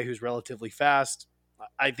 strong guy who's relatively fast.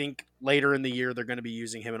 I think later in the year they're going to be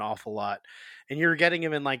using him an awful lot. And you're getting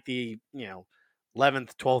him in like the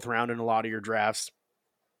 11th, 12th round in a lot of your drafts.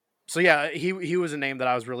 So yeah, he was a name that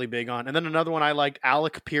I was really big on. And then another one I liked,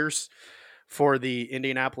 Alec Pierce for the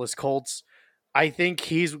Indianapolis Colts. I think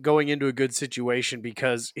he's going into a good situation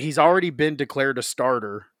because he's already been declared a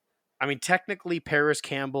starter. I mean, technically Paris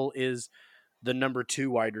Campbell is the number 2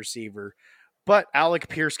 wide receiver, but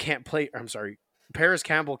Paris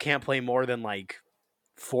Campbell can't play more than like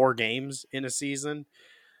 4 games in a season.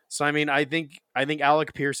 So, I mean, I think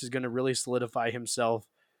Alec Pierce is going to really solidify himself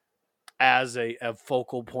as a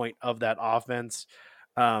focal point of that offense.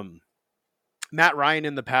 Matt Ryan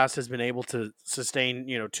in the past has been able to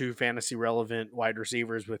sustain, 2 fantasy relevant wide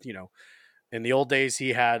receivers with, in the old days he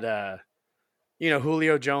had,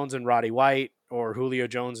 Julio Jones and Roddy White, or Julio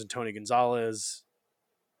Jones and Tony Gonzalez,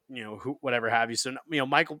 whatever have you. So,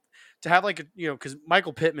 Michael, to have because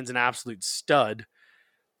Michael Pittman's an absolute stud,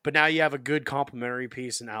 but now you have a good complementary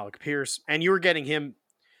piece in Alec Pierce, and you were getting him.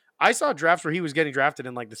 I saw drafts where he was getting drafted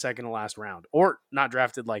in like the second to last round, or not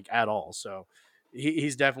drafted like at all. So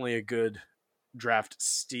he's definitely a good draft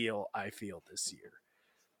steal, I feel, this year.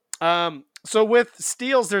 So with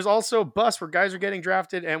steals, there's also busts where guys are getting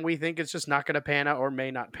drafted and we think it's just not going to pan out or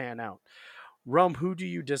may not pan out. Rome, who do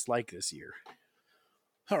you dislike this year?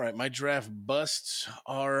 All right, my draft busts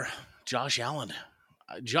are Josh Allen.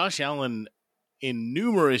 Josh Allen, in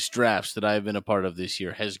numerous drafts that I've been a part of this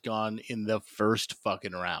year, has gone in the first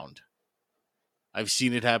fucking round. I've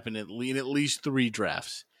seen it happen in at least 3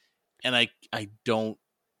 drafts. And I don't...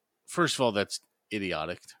 First of all, that's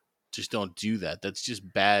idiotic. Just don't do that. That's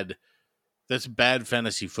just bad. That's bad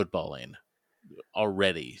fantasy footballing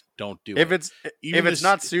already. Don't do it. If it's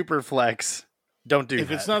not super flex, don't do that.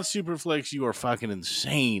 If it's not super flex, you are fucking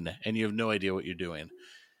insane and you have no idea what you're doing.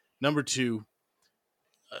 Number 2,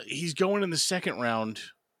 he's going in the second round,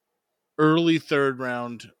 early third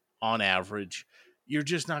round on average. You're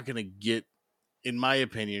just not going to get, in my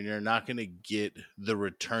opinion, you're not going to get the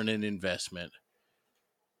return in investment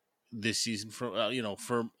this season for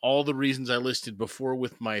for all the reasons I listed before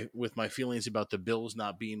with my feelings about the Bills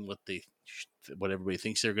not being what everybody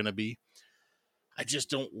thinks they're going to be. I just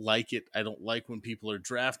don't like it. I don't like when people are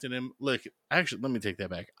drafting him. Look, actually, let me take that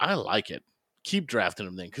back. I like it. Keep drafting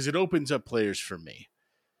him then, because it opens up players for me.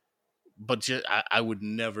 But I would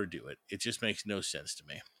never do it. It just makes no sense to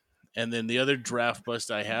me. And then the other draft bust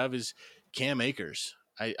I have is Cam Akers.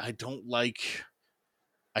 I don't like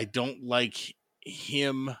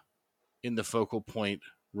him in the focal point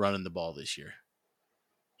running the ball this year.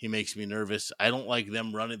 He makes me nervous. I don't like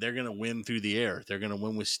them running. They're going to win through the air. They're going to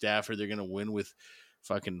win with Stafford. They're going to win with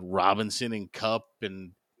fucking Robinson and Kupp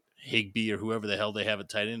and Higbee or whoever the hell they have at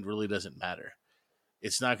tight end. Really doesn't matter.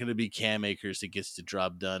 It's not going to be Cam Akers that gets the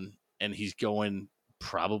job done. And he's going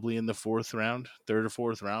probably in the 4th round, 3rd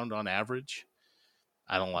or 4th round on average.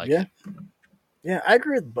 I don't like it. Yeah, I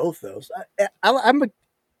agree with both those.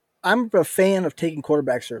 I'm a fan of taking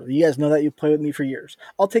quarterbacks early. You guys know that. You've played with me for years.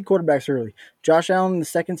 I'll take quarterbacks early. Josh Allen in the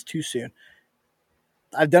second's too soon.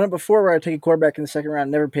 I've done it before where I take a quarterback in the second round,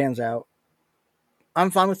 never pans out. I'm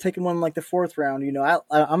fine with taking one like the 4th round.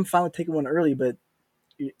 I'm fine with taking one early, but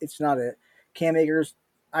it's not it. Cam Akers,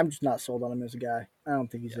 I'm just not sold on him as a guy. I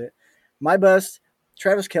don't think he's it. My bust,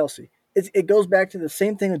 Travis Kelce. It goes back to the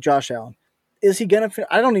same thing with Josh Allen. Is he going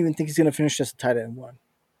to I don't even think he's going to finish just a tight end 1.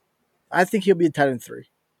 I think he'll be a tight end 3.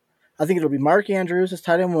 I think it'll be Mark Andrews as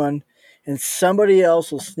tight end 1, and somebody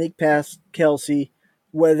else will sneak past Kelce,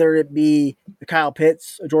 whether it be a Kyle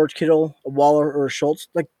Pitts, a George Kittle, a Waller, or a Schultz.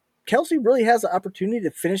 Like, Kelce really has the opportunity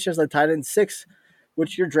to finish as a tight end 6,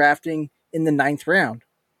 which you're drafting in the 9th round.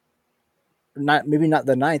 not maybe not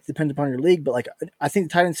the 9th, depends upon your league, but like I think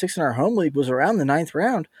the tight end 6 in our home league was around the 9th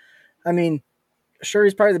round. I mean, sure,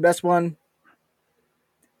 he's probably the best one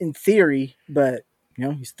in theory, but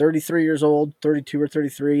he's 33 years old, 32 or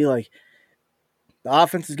 33. Like the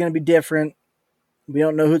offense is going to be different. We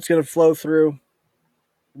don't know who it's going to flow through.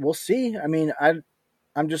 We'll see. I mean,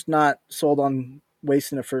 I'm just not sold on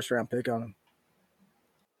wasting a first round pick on him.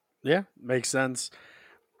 Yeah, makes sense.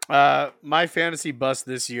 My fantasy bust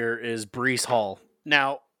this year is Breece Hall.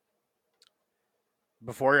 Now,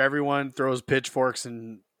 before everyone throws pitchforks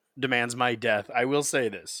and demands my death, I will say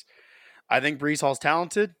this. I think Breece Hall's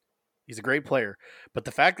talented. He's a great player. But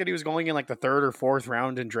the fact that he was going in like the 3rd or 4th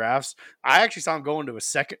round in drafts, I actually saw him go in the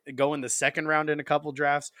 2nd round in a couple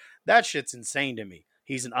drafts. That shit's insane to me.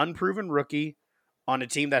 He's an unproven rookie on a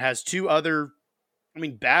team that has 2 other,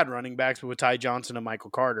 bad running backs with Ty Johnson and Michael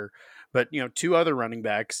Carter, but 2 other running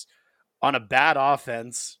backs on a bad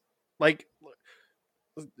offense. Like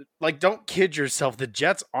don't kid yourself. The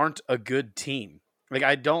Jets aren't a good team. Like,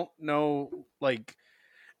 I don't know. Like,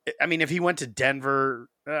 if he went to Denver,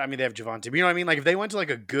 they have Javonte. But you know what I mean? Like, if they went to like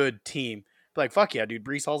a good team, like, fuck yeah, dude,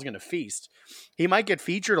 Breece Hall's going to feast. He might get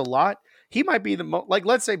featured a lot. He might be the most, like,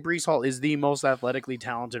 let's say Breece Hall is the most athletically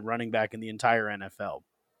talented running back in the entire NFL.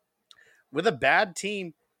 With a bad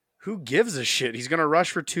team, who gives a shit? He's going to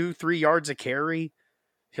rush for 2-3 yards a carry.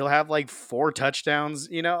 He'll have like 4 touchdowns.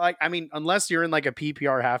 Unless you're in like a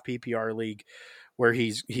PPR, half PPR league where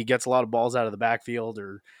he gets a lot of balls out of the backfield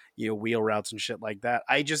or, wheel routes and shit like that.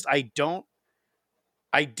 I have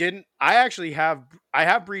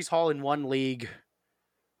Breece Hall in one league,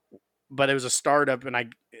 but it was a startup and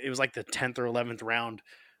it was like the 10th or 11th round.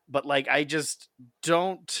 But like, I just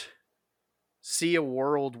don't see a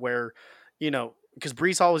world where, because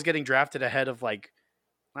Breece Hall was getting drafted ahead of like,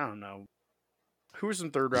 I don't know, who was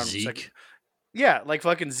in 3rd round? Zeke. Yeah, like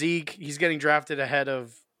fucking Zeke. He's getting drafted ahead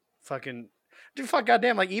of fucking dude. Fuck,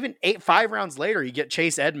 goddamn. Like even 5 rounds later, you get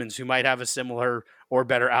Chase Edmonds, who might have a similar or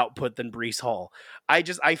better output than Breece Hall. I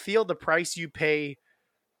feel the price you pay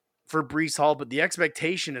for Breece Hall, but the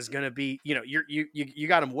expectation is going to be, you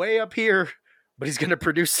got him way up here, but he's going to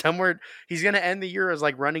produce somewhere. He's going to end the year as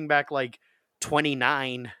like running back like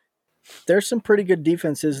 29. There's some pretty good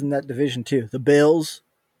defenses in that division too. The Bills,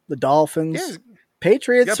 the Dolphins,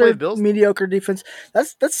 Patriots are mediocre defense.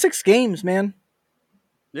 That's 6 games, man.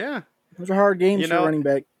 Yeah. Those are hard games for running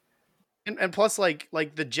back. And plus, like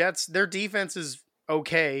the Jets, their defense is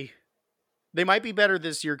okay. They might be better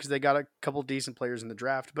this year because they got a couple decent players in the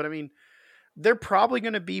draft. But they're probably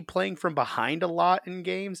going to be playing from behind a lot in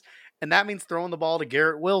games, and that means throwing the ball to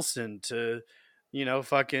Garrett Wilson, to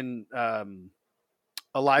fucking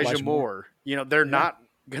Elijah Moore. They're not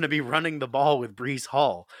going to be running the ball with Breece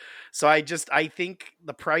Hall. So I think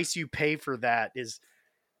the price you pay for that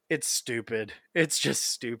it's stupid. It's just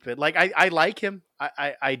stupid. Like I like him.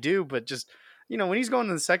 I do, but just, when he's going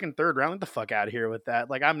in the 2nd, 3rd round, get the fuck out of here with that.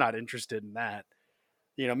 Like, I'm not interested in that,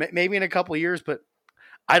 maybe in a couple of years, but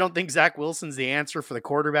I don't think Zach Wilson's the answer for the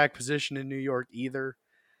quarterback position in New York either.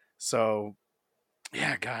 So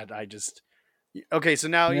yeah, God, okay. So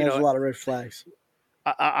now, there's a lot of red flags.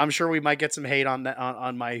 I'm sure we might get some hate on that,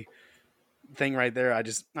 on my thing right there. I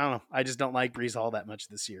don't know. I just don't like Breece Hall that much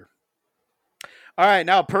this year. All right.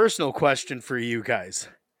 Now a personal question for you guys.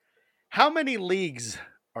 How many leagues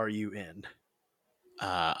are you in?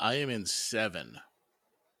 I am in 7.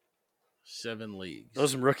 7 leagues.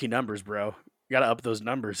 Those are some rookie numbers, bro. You got to up those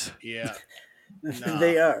numbers. Yeah.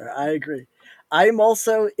 They are. I agree. I'm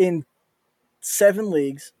also in 7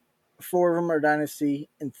 leagues. 4 of them are dynasty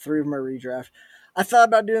and 3 of them are redraft. I thought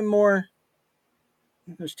about doing more.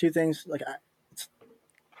 There's 2 things. Like, it's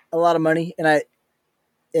a lot of money. And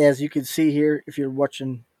as you can see here, if you're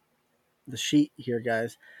watching the sheet here,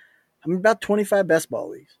 guys, I'm about 25 best ball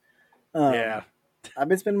leagues. Yeah. I've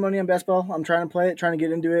been spending money on best ball. I'm trying to play it, trying to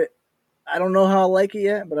get into it. I don't know how I like it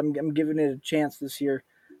yet, but I'm giving it a chance this year.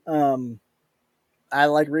 I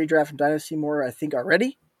like redraft and dynasty more, I think,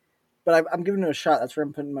 already, but I'm giving it a shot. That's where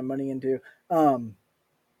I'm putting my money into.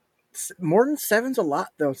 More than 7's a lot,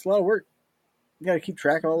 though. It's a lot of work. You got to keep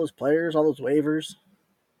track of all those players, all those waivers.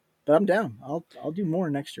 But I'm down. I'll do more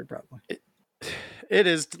next year, probably. It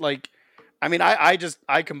is like,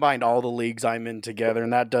 I combined all the leagues I'm in together,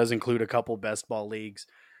 and that does include a couple best ball leagues.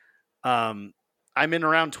 I'm in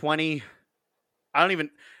around 20.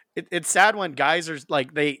 It's sad when guys are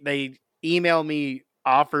like, they email me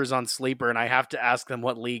offers on Sleeper and I have to ask them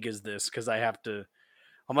what league is this, because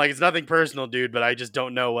I'm like, it's nothing personal, dude, but I just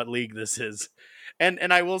don't know what league this is.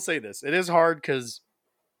 And I will say this, it is hard because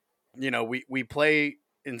we play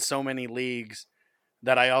in so many leagues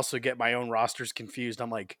that I also get my own rosters confused. I'm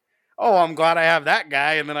like, oh, I'm glad I have that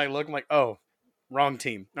guy. And then I look, I'm like, oh, wrong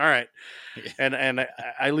team. All right. And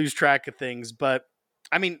I lose track of things. But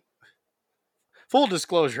I mean, full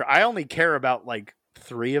disclosure, I only care about like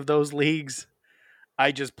 3 of those leagues.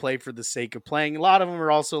 I just play for the sake of playing. A lot of them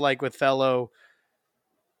are also like with fellow,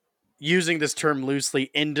 using this term loosely,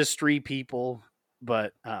 industry people.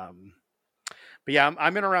 But yeah,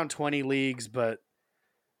 I'm in around 20 leagues, but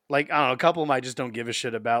like, I don't know, a couple of them I just don't give a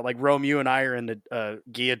shit about. Like, Rome, you and I are in the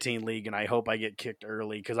Guillotine League, and I hope I get kicked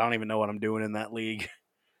early because I don't even know what I'm doing in that league.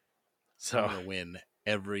 So I'm going to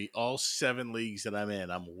win all 7 leagues that I'm in.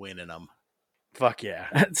 I'm winning them. Fuck yeah.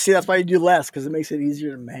 See, that's why you do less, because it makes it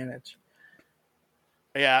easier to manage.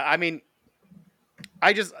 Yeah, I mean,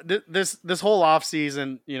 I just, this whole off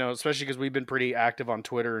season, you know, especially because we've been pretty active on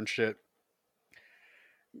Twitter and shit,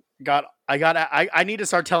 I need to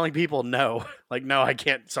start telling people no. Like, no, I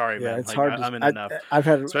can't. Sorry, Yeah, man. it's like, hard. I'm in enough. I've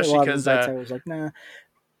had Especially a lot of because insights. I was like, nah.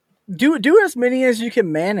 Do as many as you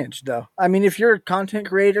can manage, though. I mean, if you're a content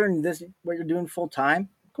creator and this is what you're doing full time,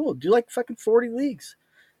 cool. Do like fucking 40 leagues.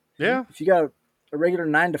 yeah. If you got a regular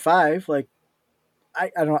 9 to 5, like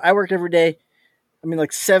I don't know. I work every day. I mean,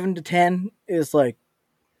 like 7 to 10 is like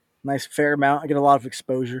nice fair amount. I get a lot of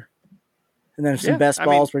exposure, and then some best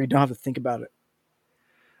balls where you don't have to think about it.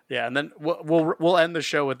 Yeah, and then we'll end the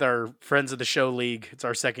show with our Friends of the Show League. It's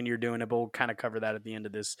our second year doing it, but we'll kind of cover that at the end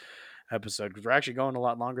of this episode because we're actually going a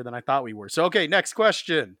lot longer than I thought we were. So, okay, next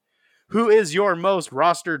question. Who is your most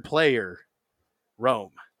rostered player?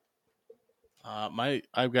 Rome.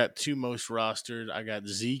 I've got 2 most rostered. I got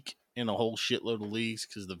Zeke in a whole shitload of leagues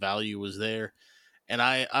because the value was there. And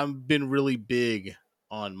I've been really big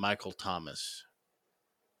on Michael Thomas.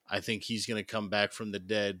 I think he's going to come back from the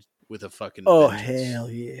dead with a fucking vengeance. Hell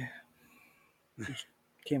yeah.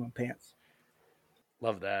 Came on pants.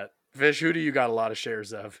 Love that. Fish, who do you got a lot of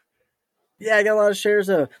shares of? Yeah, I got a lot of shares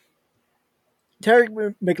of Terry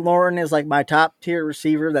McLaurin is like my top tier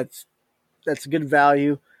receiver. That's good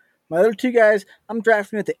value. My other 2 guys, I'm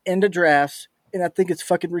drafting at the end of drafts, and I think it's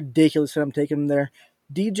fucking ridiculous that I'm taking them there.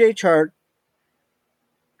 DJ Chark,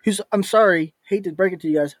 who's, I'm sorry, hate to break it to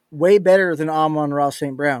you guys, way better than Amon-Ra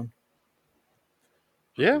St. Brown.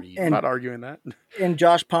 Yeah, I'm not arguing that. And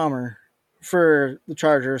Josh Palmer for the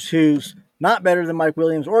Chargers, who's not better than Mike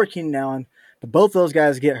Williams or Keenan Allen, but both those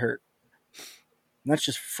guys get hurt. And that's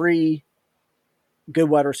just free, good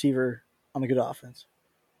wide receiver on a good offense.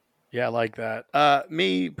 Yeah, I like that.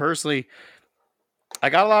 Me, personally, I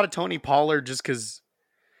got a lot of Tony Pollard just because,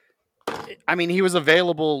 I mean, he was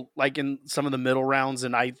available like in some of the middle rounds,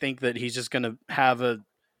 and I think that he's just going to have a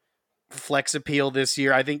flex appeal this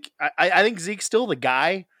year. I think Zeke's still the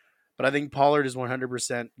guy, but I think Pollard is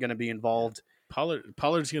 100% going to be involved.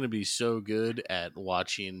 Pollard's going to be so good at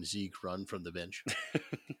watching Zeke run from the bench.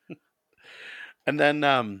 And then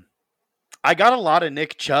I got a lot of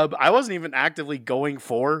Nick Chubb. I wasn't even actively going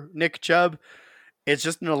for Nick Chubb. It's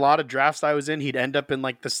just in a lot of drafts I was in, he'd end up in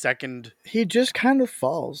like the second. He just kind of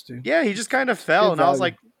falls, dude. Yeah, he just kind of fell. And I was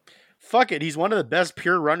like, fuck it. He's one of the best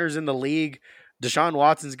pure runners in the league. Deshaun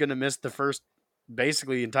Watson's going to miss the first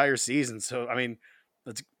basically entire season. So, I mean,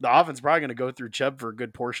 the offense is probably going to go through Chubb for a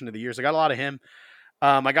good portion of the year. So I got a lot of him.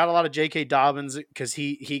 I got a lot of J.K. Dobbins because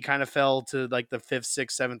he kind of fell to like the 5th,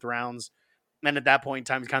 6th, 7th rounds. And at that point in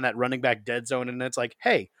time, it's kind of that running back dead zone. And it's like,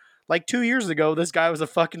 hey, like 2 years ago, this guy was a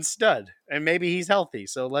fucking stud. And maybe he's healthy.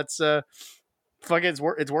 So let's fuck it.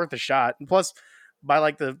 It's worth a shot. And plus, by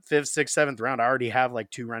like the 5th, 6th, 7th round, I already have like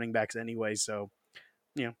 2 running backs anyway. So,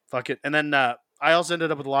 you know, fuck it. And then I also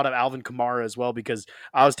ended up with a lot of Alvin Kamara as well because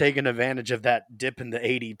I was taking advantage of that dip in the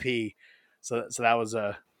ADP. So that was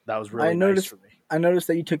really nice for me. I noticed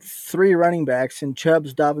that you took 3 running backs in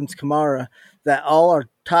Chubbs, Dobbins, Kamara that all are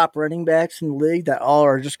top running backs in the league that all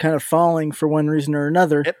are just kind of falling for one reason or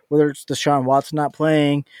another, whether it's Deshaun Watson not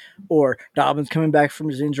playing or Dobbins coming back from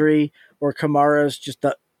his injury or Kamara's just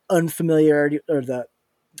the unfamiliarity or the,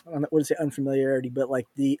 I wouldn't say unfamiliarity, but like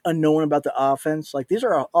the unknown about the offense. Like these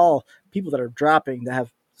are all people that are dropping that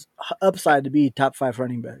have upside to be top 5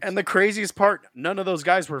 running backs. And the craziest part, none of those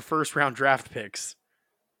guys were first round draft picks.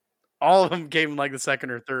 All of them came in like the 2nd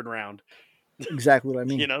or 3rd round. Exactly what I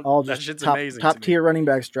mean. You know, all that just shit's top, amazing. Top tier running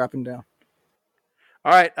backs dropping down.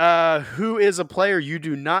 All right. Who is a player you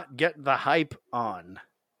do not get the hype on?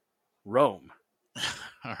 Rome.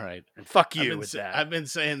 All right. And fuck you with that. I've been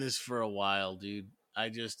saying this for a while, dude. I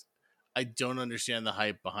don't understand the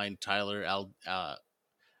hype behind Tyler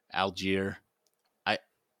Algier.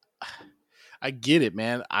 I get it,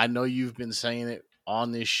 man. I know you've been saying it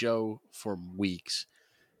on this show for weeks.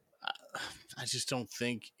 I just don't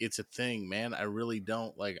think it's a thing, man. I really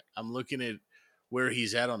don't. Like, I'm looking at where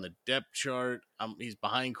he's at on the depth chart. He's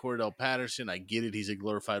behind Cordell Patterson. I get it. He's a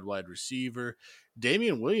glorified wide receiver.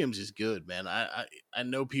 Damian Williams is good, man. I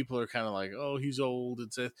know people are kind of like, oh, he's old.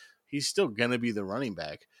 He's still going to be the running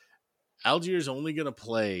back. Allgeier's only going to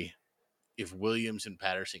play if Williams and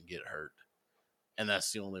Patterson get hurt. And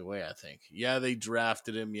that's the only way, I think. Yeah, they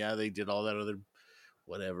drafted him. Yeah, they did all that other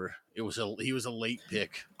whatever. He was a late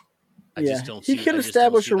pick. I just don't see. He could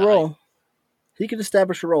establish a role. He could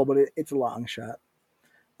establish a role, but it's a long shot.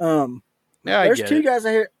 There's two guys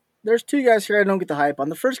here I don't get the hype on.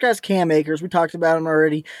 The first guy's Cam Akers. We talked about him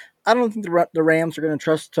already. I don't think the Rams are going to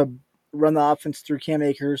trust to run the offense through Cam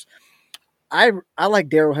Akers. I like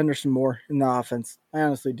Darrell Henderson more in the offense. I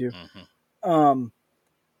honestly do. Mm-hmm.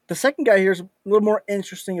 The second guy here is a little more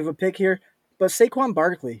interesting of a pick here, but Saquon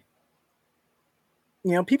Barkley.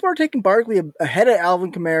 You know, people are taking Barkley ahead of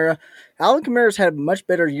Alvin Kamara. Alvin Kamara's had much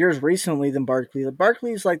better years recently than Barkley.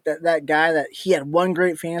 Barkley's like that guy that he had one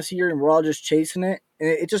great fantasy year and we're all just chasing it. And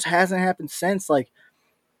it just hasn't happened since. Like,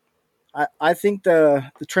 I think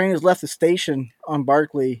the train has left the station on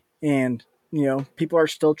Barkley, and, you know, people are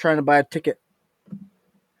still trying to buy a ticket.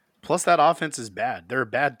 Plus, that offense is bad. They're a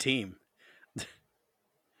bad team.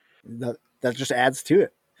 That just adds to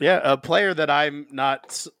it. Yeah, a player that I'm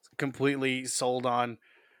not completely sold on,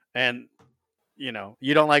 and you know,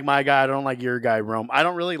 you don't like my guy, I don't like your guy, Rome. I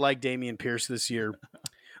don't really like Dameon Pierce this year.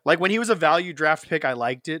 Like, when he was a value draft pick, I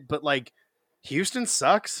liked it, but like, Houston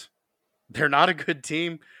sucks. They're not a good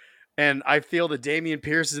team, and I feel that Dameon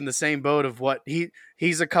Pierce is in the same boat of what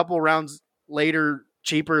he's a couple rounds later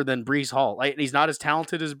cheaper than Breece Hall. Like, he's not as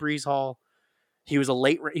talented as Breece Hall. He was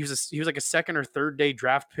he was like a second or third day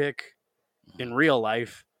draft pick in real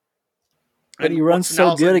life. But he runs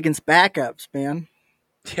so good against backups, man.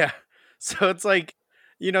 Yeah. So it's like,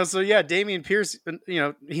 you know, so yeah, Dameon Pierce, you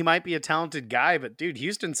know, he might be a talented guy, but dude,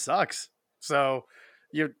 Houston sucks. So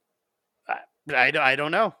I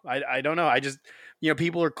don't know. I don't know. I just, you know,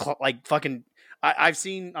 people are like fucking, I've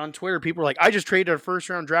seen on Twitter, people are like, I just traded a first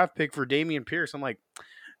round draft pick for Dameon Pierce. I'm like,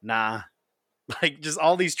 nah. Like, just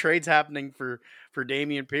all these trades happening for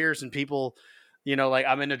Dameon Pierce, and people, you know, like,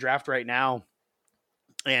 I'm in a draft right now,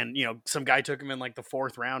 and, you know, some guy took him in like the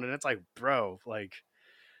 4th round, and it's like, bro, like,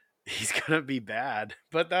 he's gonna be bad,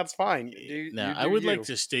 but that's fine. Now, I would like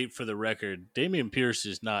to state for the record, Dameon Pierce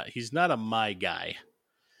he's not a my guy.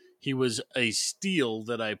 He was a steal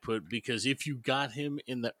that I put, because if you got him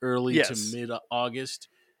in the early to mid August,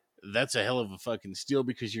 that's a hell of a fucking steal,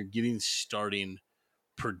 because you're getting starting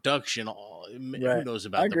production. Right. Who knows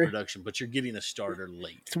about the production, but you're getting a starter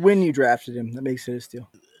late. It's when you drafted him that makes it a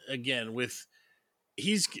steal. Again,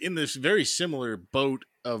 he's in this very similar boat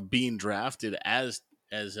of being drafted as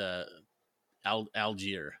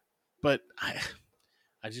Allgeier, but I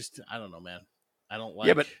don't know, man. I don't like.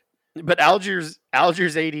 Yeah, but Allgeier's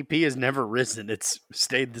ADP has never risen. It's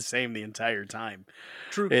stayed the same the entire time.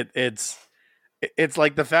 True. It's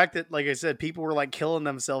like the fact that, like I said, people were like killing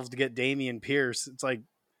themselves to get Dameon Pierce. It's like,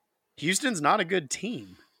 Houston's not a good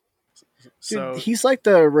team. So dude, he's like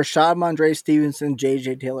the Rashad Mondre Stevenson,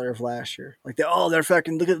 JJ Taylor of last year. Like, they're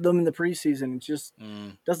fucking, look at them in the preseason. It just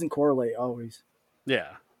doesn't correlate always.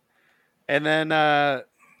 Yeah. And then,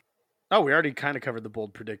 we already kind of covered the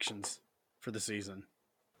bold predictions for the season.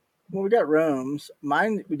 Well, we got Rome's.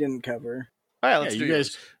 Mine we didn't cover. All right, let's do you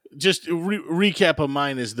guys. Just recap of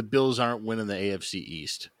mine is the Bills aren't winning the AFC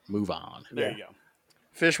East. Move on. There you go.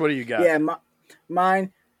 Fish, what do you got? Yeah,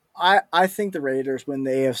 mine. I think the Raiders win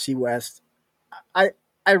the AFC West. I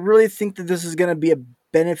really think that this is going to be a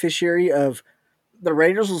beneficiary of the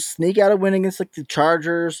Raiders will sneak out a win against like the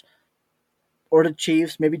Chargers or the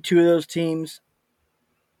Chiefs, maybe two of those teams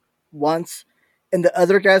once, and the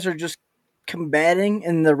other guys are just combating,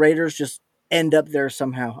 and the Raiders just end up there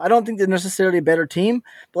somehow. I don't think they're necessarily a better team,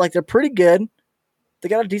 but like, they're pretty good. They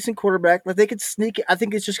got a decent quarterback. Like, they could sneak. I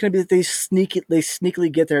think it's just going to be that they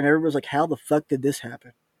sneakily get there, and everybody's like, "How the fuck did this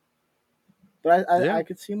happen?" But I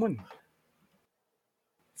could see him winning.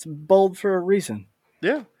 It's bold for a reason.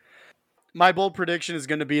 Yeah. My bold prediction is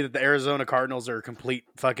going to be that the Arizona Cardinals are a complete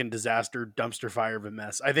fucking disaster, dumpster fire of a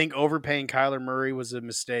mess. I think overpaying Kyler Murray was a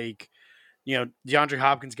mistake. You know, DeAndre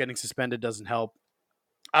Hopkins getting suspended doesn't help.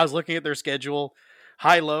 I was looking at their schedule,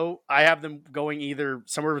 high-low. I have them going either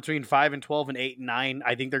somewhere between 5-12 and 8-9.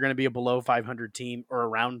 I think they're going to be a below 500 team or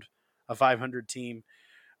around a 500 team.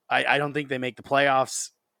 I don't think they make the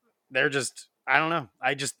playoffs. They're just, I don't know.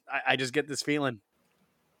 I just get this feeling.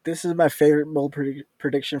 This is my favorite bold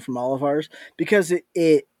prediction from all of ours, because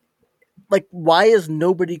it like, why is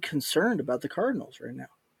nobody concerned about the Cardinals right now?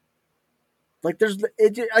 Like,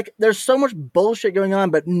 there's so much bullshit going on,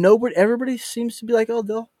 but everybody seems to be like,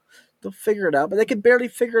 oh, They'll figure it out, but they could barely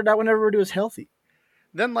figure it out when everybody was healthy.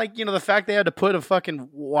 Then, like, the fact they had to put a fucking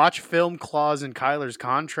watch film clause in Kyler's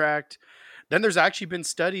contract. Then there's actually been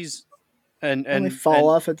studies and they fall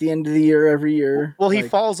off at the end of the year every year. Well, he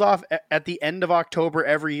falls off at the end of October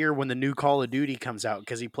every year when the new Call of Duty comes out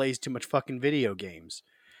because he plays too much fucking video games.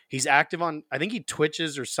 He's active on, I think he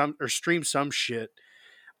Twitches or streams some shit.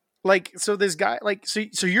 Like, so this guy, like,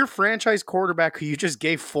 so your franchise quarterback who you just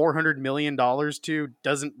gave $400 million to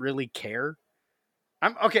doesn't really care.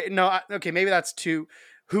 Maybe that's two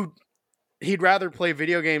who he'd rather play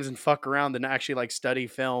video games and fuck around than actually like study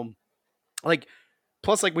film. Like,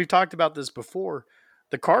 plus, like we've talked about this before,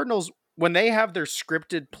 the Cardinals, when they have their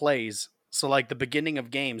scripted plays, so like the beginning of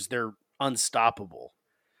games, they're unstoppable.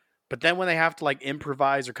 But then when they have to like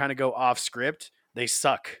improvise or kind of go off script, they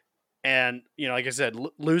suck. And, like I said,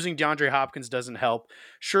 losing DeAndre Hopkins doesn't help.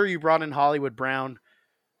 Sure, you brought in Hollywood Brown,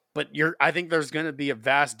 but I think there's going to be a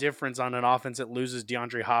vast difference on an offense that loses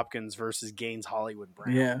DeAndre Hopkins versus gains Hollywood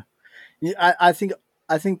Brown. Yeah. I think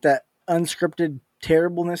that unscripted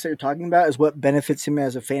terribleness that you're talking about is what benefits him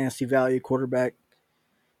as a fantasy value quarterback,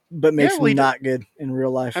 but makes him not good in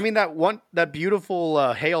real life. I mean, that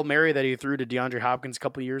beautiful Hail Mary that he threw to DeAndre Hopkins a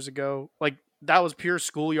couple years ago, like that was pure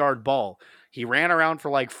schoolyard ball. He ran around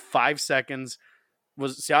for like 5 seconds,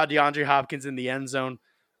 saw DeAndre Hopkins in the end zone,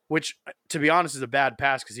 which, to be honest, is a bad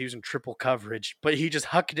pass because he was in triple coverage. But he just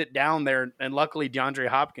hucked it down there, and luckily DeAndre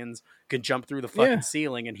Hopkins could jump through the fucking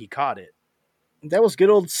ceiling, and he caught it. That was good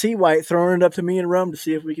old C. White throwing it up to me and Rome to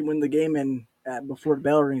see if we can win the game before the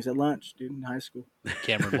bell rings at lunch, dude, in high school.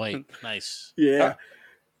 Cameron White. Nice. Yeah.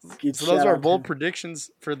 So those are bold predictions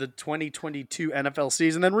for the 2022 NFL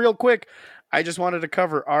season. Then real quick, I just wanted to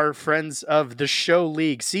cover our Friends of the Show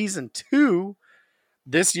League Season 2.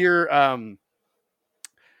 This year,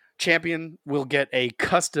 champion will get a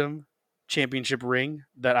custom championship ring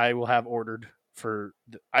that I will have ordered for.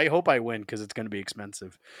 I hope I win because it's going to be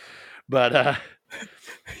expensive. But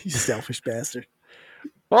you selfish bastard.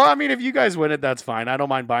 Well, I mean, if you guys win it, that's fine. I don't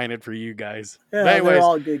mind buying it for you guys. Yeah, but anyways, they're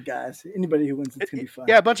all good guys. Anybody who wins it's going to be fun.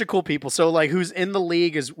 Yeah, a bunch of cool people. So, like, who's in the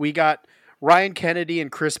league is we got Ryan Kennedy and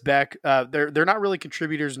Chris Beck. They're not really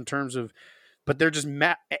contributors in terms of, but they're just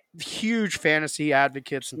huge fantasy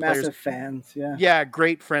advocates and massive players. Fans. Yeah, yeah,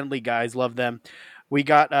 great friendly guys. Love them. We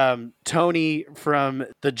got Tony from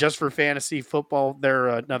the Just for Fantasy Football. They're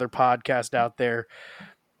another podcast out there.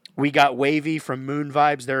 We got Wavy from Moon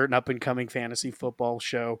Vibes. They're an up-and-coming fantasy football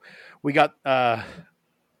show. We got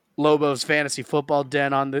Lobo's Fantasy Football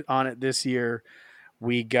Den on it this year.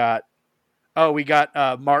 We got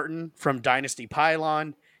Martin from Dynasty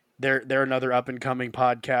Pylon. They're another up-and-coming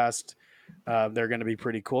podcast. They're going to be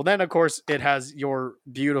pretty cool. Then, of course, it has your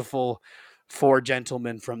beautiful 4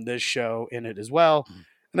 gentlemen from this show in it as well.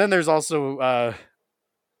 And then there's also,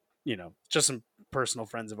 just some personal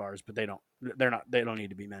friends of ours, but they don't need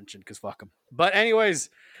to be mentioned because fuck them. But anyways,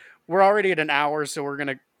 we're already at an hour, so we're going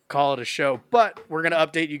to call it a show, but we're going to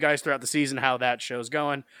update you guys throughout the season how that show's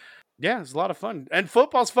going. Yeah, it's a lot of fun. And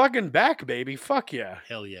football's fucking back, baby. Fuck yeah.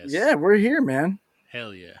 Hell yes. Yeah, we're here, man.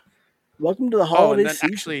 Hell yeah. Welcome to the holiday season.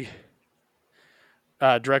 Actually,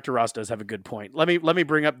 Director Ross does have a good point. Let me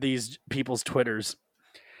bring up these people's Twitters.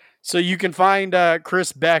 So you can find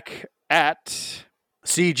Chris Beck at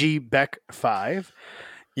CGBeck5.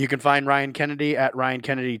 You can find Ryan Kennedy at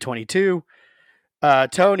RyanKennedy22.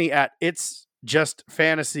 Tony at It's Just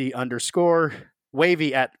Fantasy _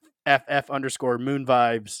 Wavy at FF _ Moon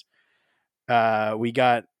Vibes. We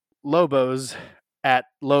got Lobos at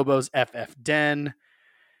Lobos FF Den.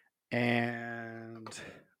 And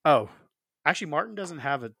actually Martin doesn't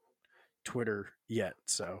have a Twitter yet,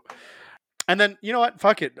 so. And then, you know what?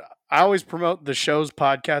 Fuck it. I always promote the show's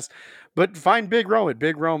podcast, but find Big Rome at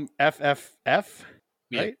Big Rome FFF, right?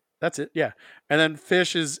 Yeah. That's it. Yeah. And then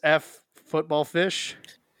Fish is F Football Fish.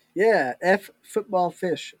 Yeah, F Football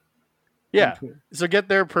Fish. Yeah. So get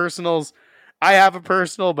their personals. I have a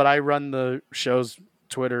personal, but I run the show's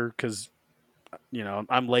Twitter because,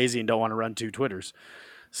 I'm lazy and don't want to run 2 Twitters.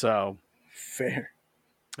 So. Fair.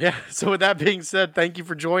 Yeah. So with that being said, thank you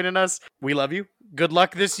for joining us. We love you. Good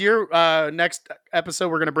luck this year. Next episode,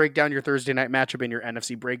 we're going to break down your Thursday night matchup and your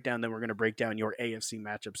NFC breakdown. Then we're going to break down your AFC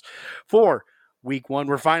matchups for Week 1.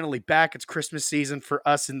 We're finally back. It's Christmas season for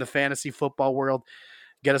us in the fantasy football world.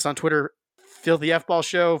 Get us on Twitter, Filthy F-Ball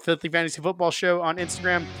Show, Filthy Fantasy Football Show on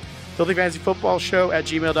Instagram, Filthy Fantasy Football Show at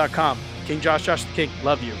gmail.com. King Josh the King,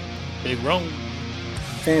 love you. Big Rome.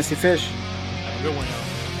 Fantasy Fish. Have a good one, y'all.